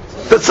take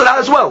the tzara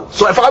as well.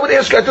 So if I would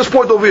ask you at this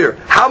point over here,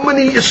 how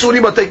many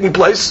isurim are taking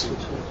place?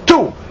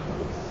 2.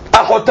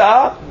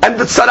 Achota and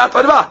the tzarat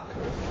erva.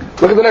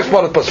 Look at the next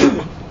part of the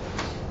pasuk.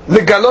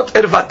 Legalot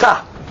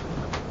ervata.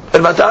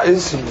 Ervata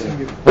is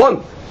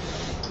 1.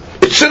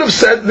 It should have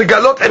said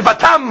legalot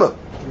ervatam.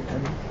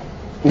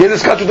 You hear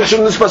this contradiction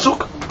in this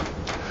pasuk?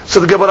 So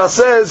the Gemara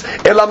says,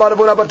 "Ela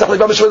maravuna bar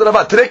tachliva mishved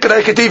rava." Today,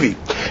 ketivi.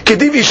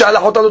 Ketivi shal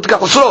achota lo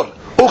tikach l'sror.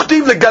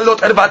 Uchtiv legalot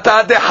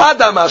ervata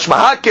dehada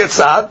mashma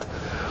haketzad.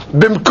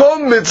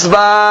 במקום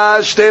מצווה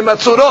שתי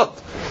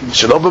מצורות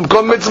שלא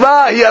במקום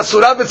מצווה היא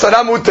אסורה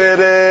וצרה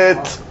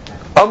מותרת.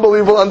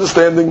 Unbelievable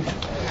understanding.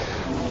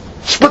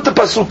 Split the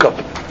pasuk up.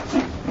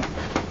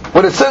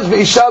 When it says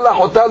ואישה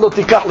לאחותה לא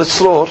תיקח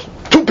לצרור,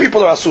 2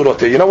 people are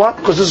asurot here. You know what?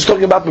 Because this is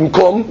talking about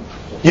במקום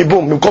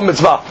ייבום, במקום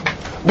מצווה.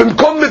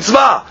 במקום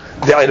מצווה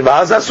the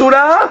ערווה is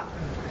אסורה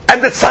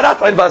and the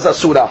צרת ערווה is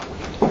אסורה.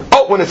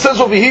 Oh, when it says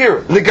over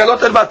here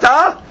לגלות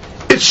ערוותה,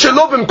 it's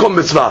shelo b'mkom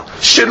mitzvah.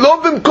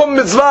 Shelo b'mkom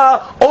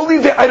mitzvah, only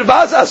the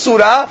irva is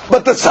asura,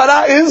 but the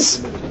tzara is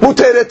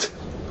muteret.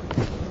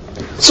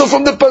 So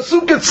from the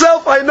pasuk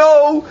itself, I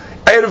know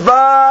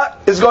irva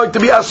is going to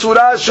be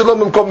asura, shelo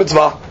b'mkom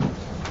mitzvah.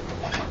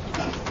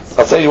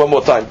 I'll tell you one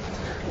more time.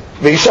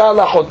 V'isha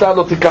la'chota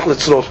lo tikach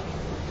letzror.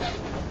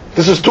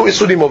 This is 2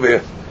 isurim over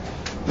here.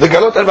 The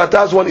galot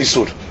irvata is 1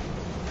 isur.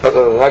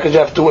 How could you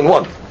have 2 and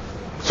 1?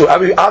 So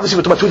obviously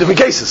we're talking about 2 different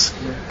cases.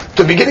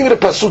 The beginning of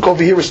the pasuk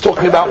over here is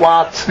talking about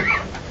what?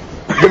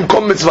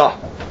 Bimkom mitzvah.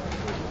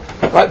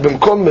 Right?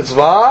 Bimkom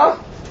mitzvah.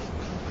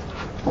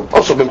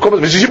 Also bimkom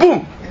mitzvah is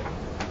yibum.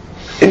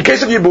 In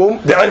case of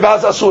yibum, the irva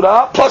is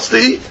asura plus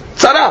the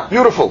tzara.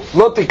 Beautiful.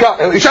 Lo tika.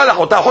 Isha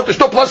lachota achot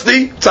ishto plus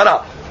the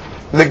tzara.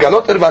 The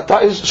galot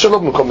irvata is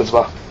shalom bimkom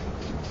mitzvah.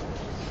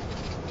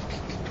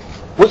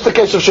 What's the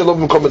case of shalom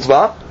bimkom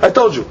mitzvah? I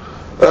told you.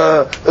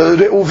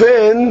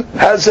 Reuven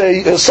has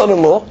a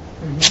son-in-law.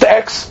 Mr.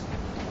 X.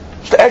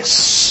 Mr.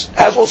 X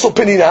has also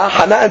Penina,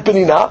 Hana and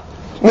Penina.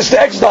 Mr.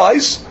 X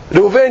dies,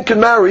 Reuven can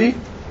marry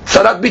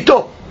Sarat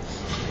Bito.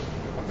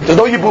 There's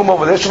no Yibum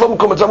over there. Shalom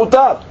Kumat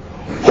Zamutar.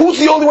 Who's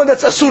the only one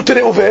that's Asur to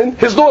Reuven?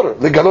 His daughter,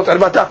 the Galot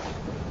Ervata.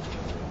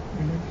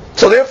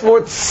 So therefore,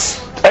 it's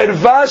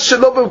Erva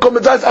Shalom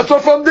Kumat Zamutar.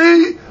 Asur from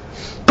the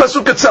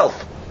pasuk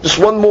itself. Just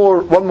one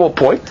more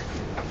point.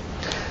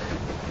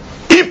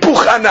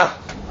 Ipuch Ana.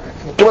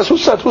 Who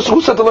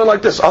said to learn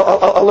like this?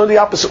 I'll learn the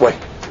opposite way.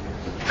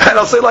 And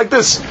I'll say like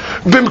this: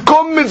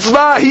 Bimkom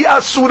mitzvah hi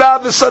asura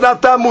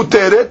v'sarata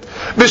muteret,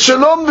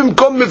 v'shalom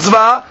bimkom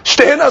mitzvah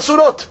shtehen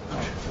asurot.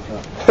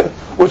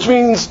 Which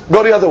means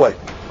go the other way.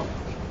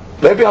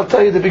 Maybe I'll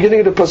tell you the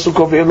beginning of the pasuk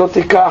over here. Lo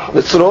tikach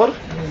litzror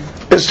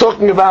is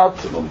talking about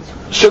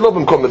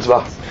shalom bimkom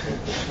mitzvah.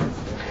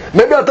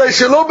 Maybe I'll tell you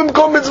shalom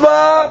bimkom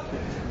mitzvah.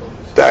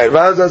 The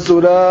irva is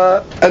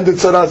asura and the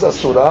tzara is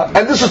asura,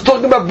 and this is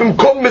talking about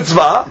bimkom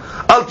mitzvah.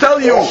 I'll tell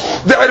you,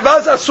 the irva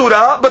is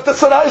asura, but the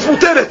tzara is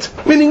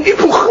muteret, meaning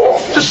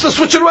ipuch, just to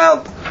switch it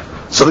around.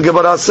 So the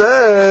Gemara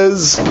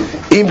says,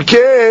 Im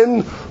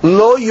ken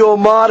lo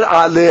yomar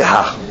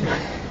aleha.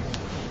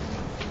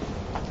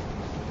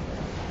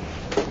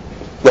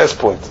 Last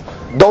point.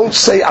 Don't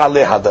say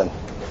aleha then.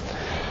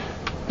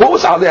 What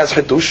was aleha's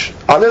chitush?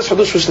 Aleha's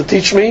chitush was to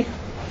teach me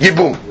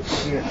yibum.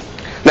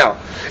 Now,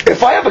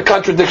 if I have a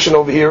contradiction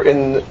over here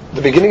in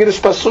the beginning of this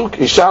pasuk,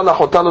 Isha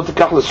la'chota lo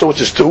tikach l'sor,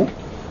 which is 2,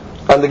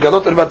 and the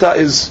galot ervata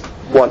is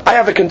 1. I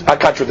have a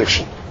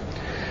contradiction.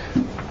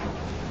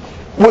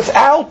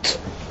 Without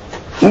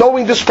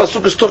knowing this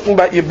pasuk is talking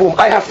about yibum,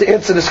 I have to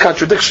answer this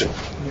contradiction.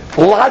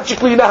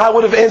 Logically, you know how I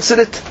would have answered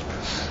it?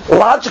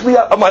 Logically,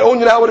 on my own,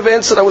 you know how I would have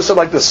answered? I would have said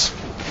like this.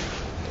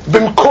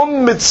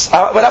 Bimkom mitzvah,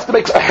 I would have to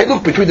make a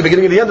hiluk between the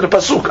beginning and the end of the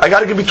pasuk. I got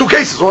to give you 2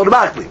 cases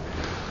automatically.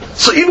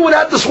 So even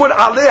without this word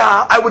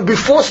aleha, I would be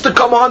forced to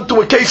come on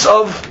to a case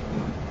of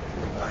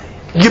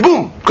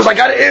yibum, because I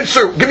got to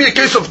answer. Give me a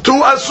case of 2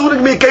 asur,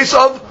 give me a case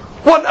of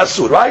 1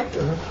 asur, right?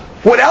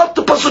 Without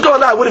the pasuk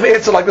on, I would have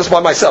answered like this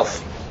by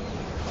myself.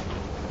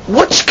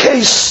 Which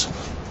case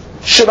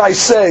should I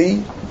say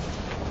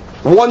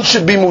 1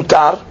 should be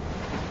mutar?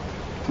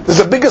 There's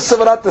a bigger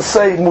sevarat to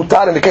say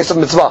mutar in the case of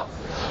mitzvah.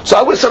 So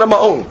I would have said on my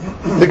own.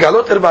 The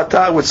galot ervata,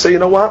 I would say, you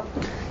know what?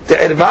 The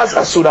erva is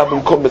asura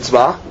b'mkom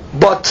mitzvah,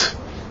 but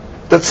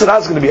the tzara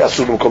is going to be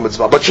asur b'mkom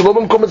mitzvah. But shalom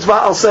b'mkom mitzvah,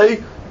 I'll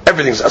say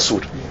everything's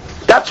asur.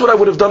 That's what I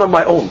would have done on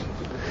my own.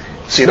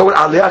 So you know what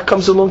Aliyah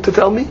comes along to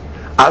tell me?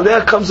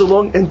 Aliyah comes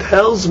along and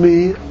tells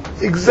me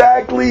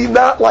exactly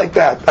not like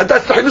that. And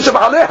that's the hidush of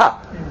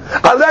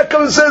Aliyah. Aliyah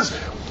comes and says,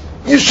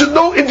 you should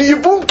know in the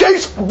Yibum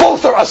case,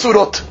 both are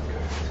asurot.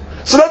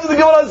 So that's what the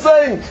Gemara is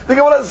saying. The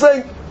Gemara is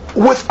saying,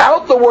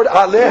 without the word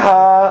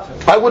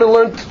aleha, I would have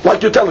learned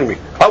like you're telling me.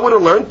 I would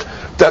have learned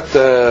that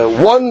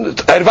one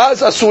erva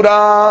is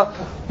asura,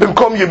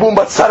 bimkom yibum,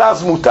 but tzara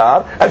is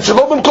mutar, and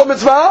shalom bimkom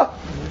mitzvah,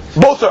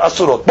 both are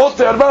asurot, both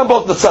the erva and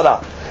both the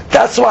tzara.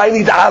 That's why I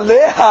need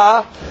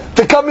aleha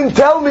to come and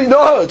tell me,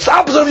 no, it's the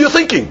opposite of your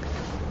thinking.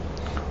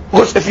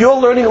 Because if you're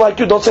learning like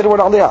you, don't say the word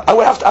aleha.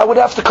 I would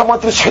have to come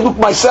onto this hiluk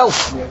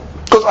myself.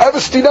 Because I have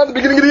a stina at the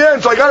beginning and the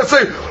end, so I gotta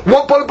say,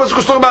 one part of the pasuk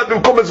is talking about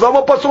bimkom mitzvah,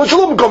 one part is talking about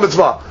shalom bimkom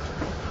mitzvah.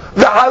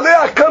 The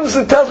aleha comes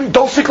and tells me,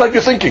 don't think like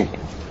you're thinking.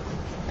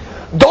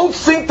 Don't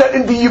think that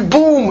in the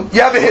yibum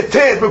you have a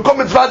heter, bimkom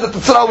mitzvah that the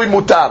tzara will be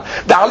mutar.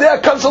 The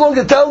aleha comes along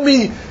and tell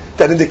me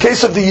that in the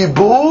case of the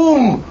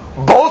yibum,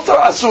 both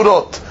are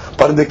asurot.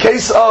 But in the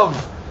case of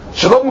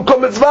shalom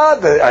bimkom mitzvah,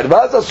 the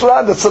erva is asura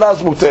and the tzara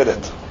is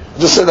muteret.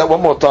 Just say that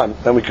one more time,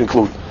 then we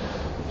conclude.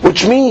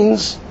 Which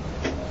means,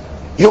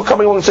 you're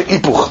coming along and saying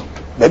ipuch.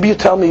 Maybe you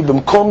tell me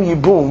bimkom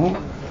yibum,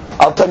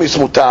 I'll tell me it's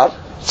mutar,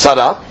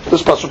 tzara.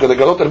 This pasuk, the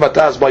galot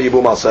ervataz by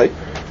yibum, I'll say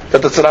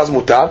that the tzara is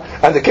mutar.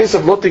 And the case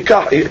of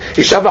lotikah,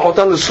 ishav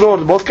lachotan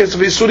l'sror, both cases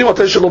of isurim, I'll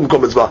tell you shalom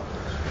bimkom mitzvah.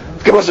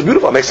 The Gemara says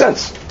beautiful, it makes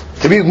sense.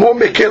 To be more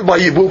mekel by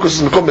yibum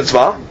because it's bimkom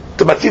mitzvah,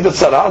 to mati the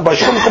tzara, and by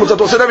shalom bimkom mitzvah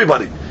to say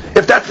everybody.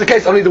 If that's the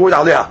case, I don't need the word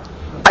aliyah.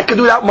 I can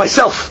do it out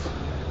myself.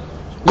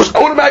 Because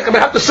automatically I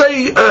have to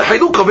say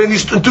Haylukah in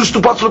these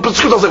two parts of the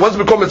Pesach. I'll say one's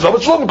bimkom mitzvah,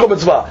 but shalom bimkom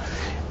mitzvah.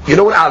 You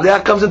know what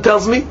aliyah comes and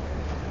tells me?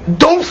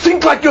 Don't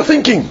think like you're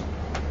thinking.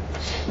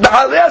 The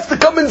aliyah has to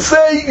come and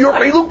say your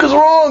Haylukah is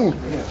wrong.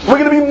 We're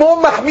going to be more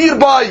mahmir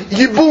by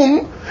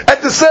yibum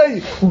and to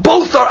say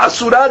both are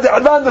asura, the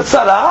erva and the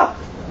tzara.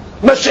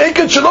 Mashiach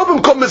and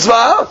shalom bimkom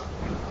mitzvah.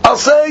 I'll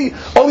say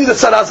only the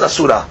tzara is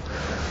asura.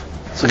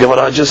 So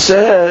Gemara just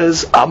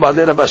says,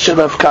 Amalei Rav Asher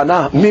Rav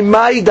Kana,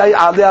 Mimai dai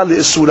aliyah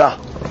le'isura.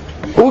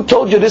 Who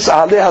told you this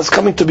aliyah is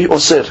coming to be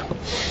osir?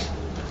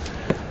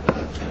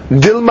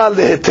 Dilma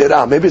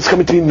lehetera. Maybe it's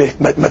coming to be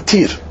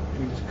matir.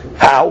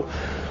 How?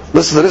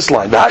 Listen to this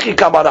line. V'haki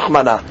kama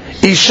rachmana.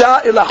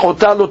 Isha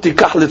ilachota lo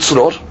tikach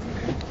litzror.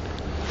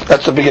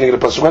 That's the beginning of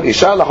the pasuk.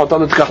 Isha ilachota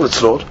lo tikach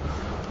litzror.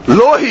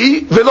 Lo hi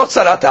velo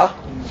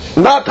tzarata.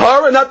 Not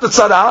her and not the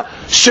tzara.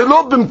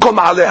 Shelo bimkom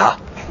aleha.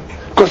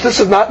 Because this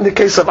is not in the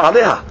case of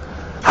aleha.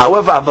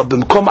 However,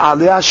 bimkom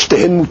aleha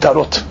shtehen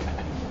mutarot.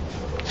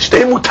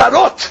 Shtehen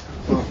mutarot.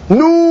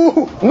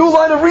 New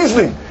line of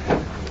reasoning.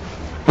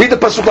 Read the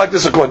pasuk like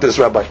this according to this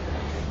rabbi.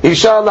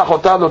 Isha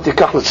lachota lo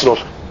tikach litzror.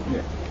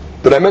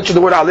 Did I mention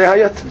the word aleha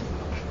yet?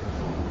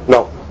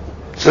 No.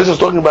 So this is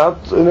talking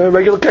about in a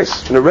regular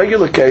case. In a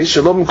regular case,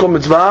 shalom bimkom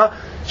mitzvah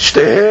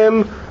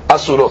shtehem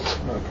asurot.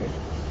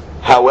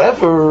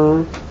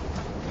 However,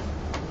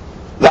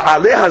 the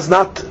aleha is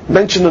not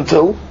mentioned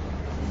until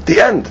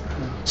the end.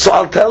 So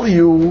I'll tell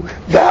you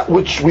that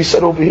which we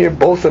said over here,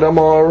 both of them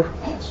are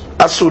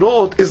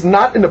asurot, is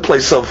not in the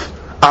place of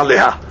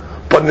aleha.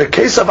 But in the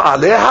case of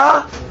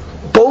aleha,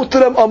 both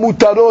of them are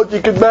mutarot.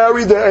 You can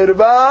marry the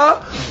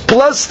erva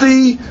plus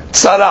the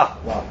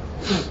tzara. Wow.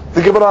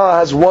 The Gemara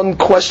has one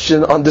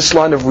question on this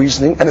line of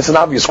reasoning, and it's an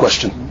obvious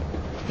question.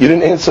 You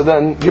didn't answer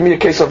then, give me a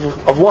case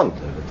of one.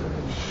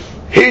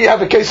 Here you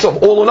have a case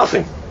of all or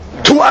nothing.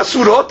 Two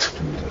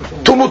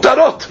asurot, two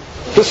mutarot.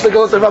 This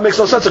legalot erva makes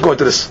no sense according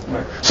to this.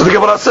 So the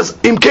Gemara says,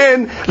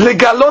 Imken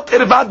legalot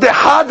erva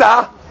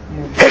dehada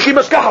hechi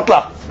mashkahat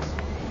la.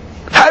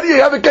 How do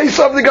you have a case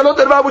of legalot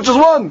erva which is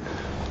one?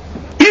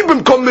 I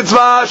bimkom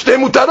mitzvah shtei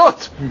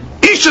mutarot.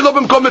 I shelo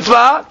bimkom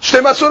mitzvah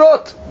shtei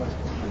asurot.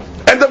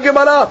 End of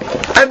Gemara.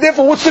 And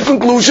therefore, what's the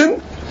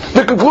conclusion?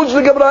 The conclusion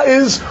of the Gemara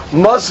is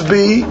must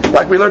be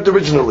like we learned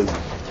originally.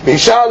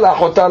 Inshallah,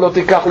 chota lo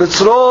tikach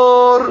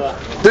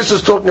litzror. This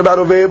is talking about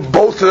over here,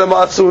 both of them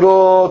are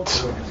asurot.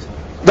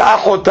 The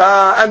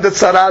achota and the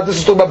tzara. This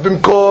is talking about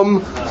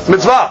bimkom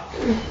mitzvah.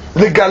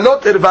 The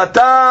galot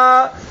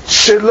ervata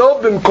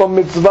shelo bimkom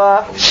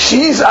mitzvah.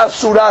 She's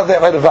asura the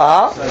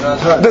erva.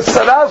 The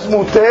tzara is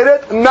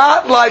muteret,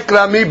 not like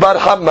Rami bar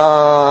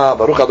Chama.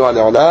 Baruch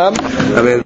Adonai Olam. Amen.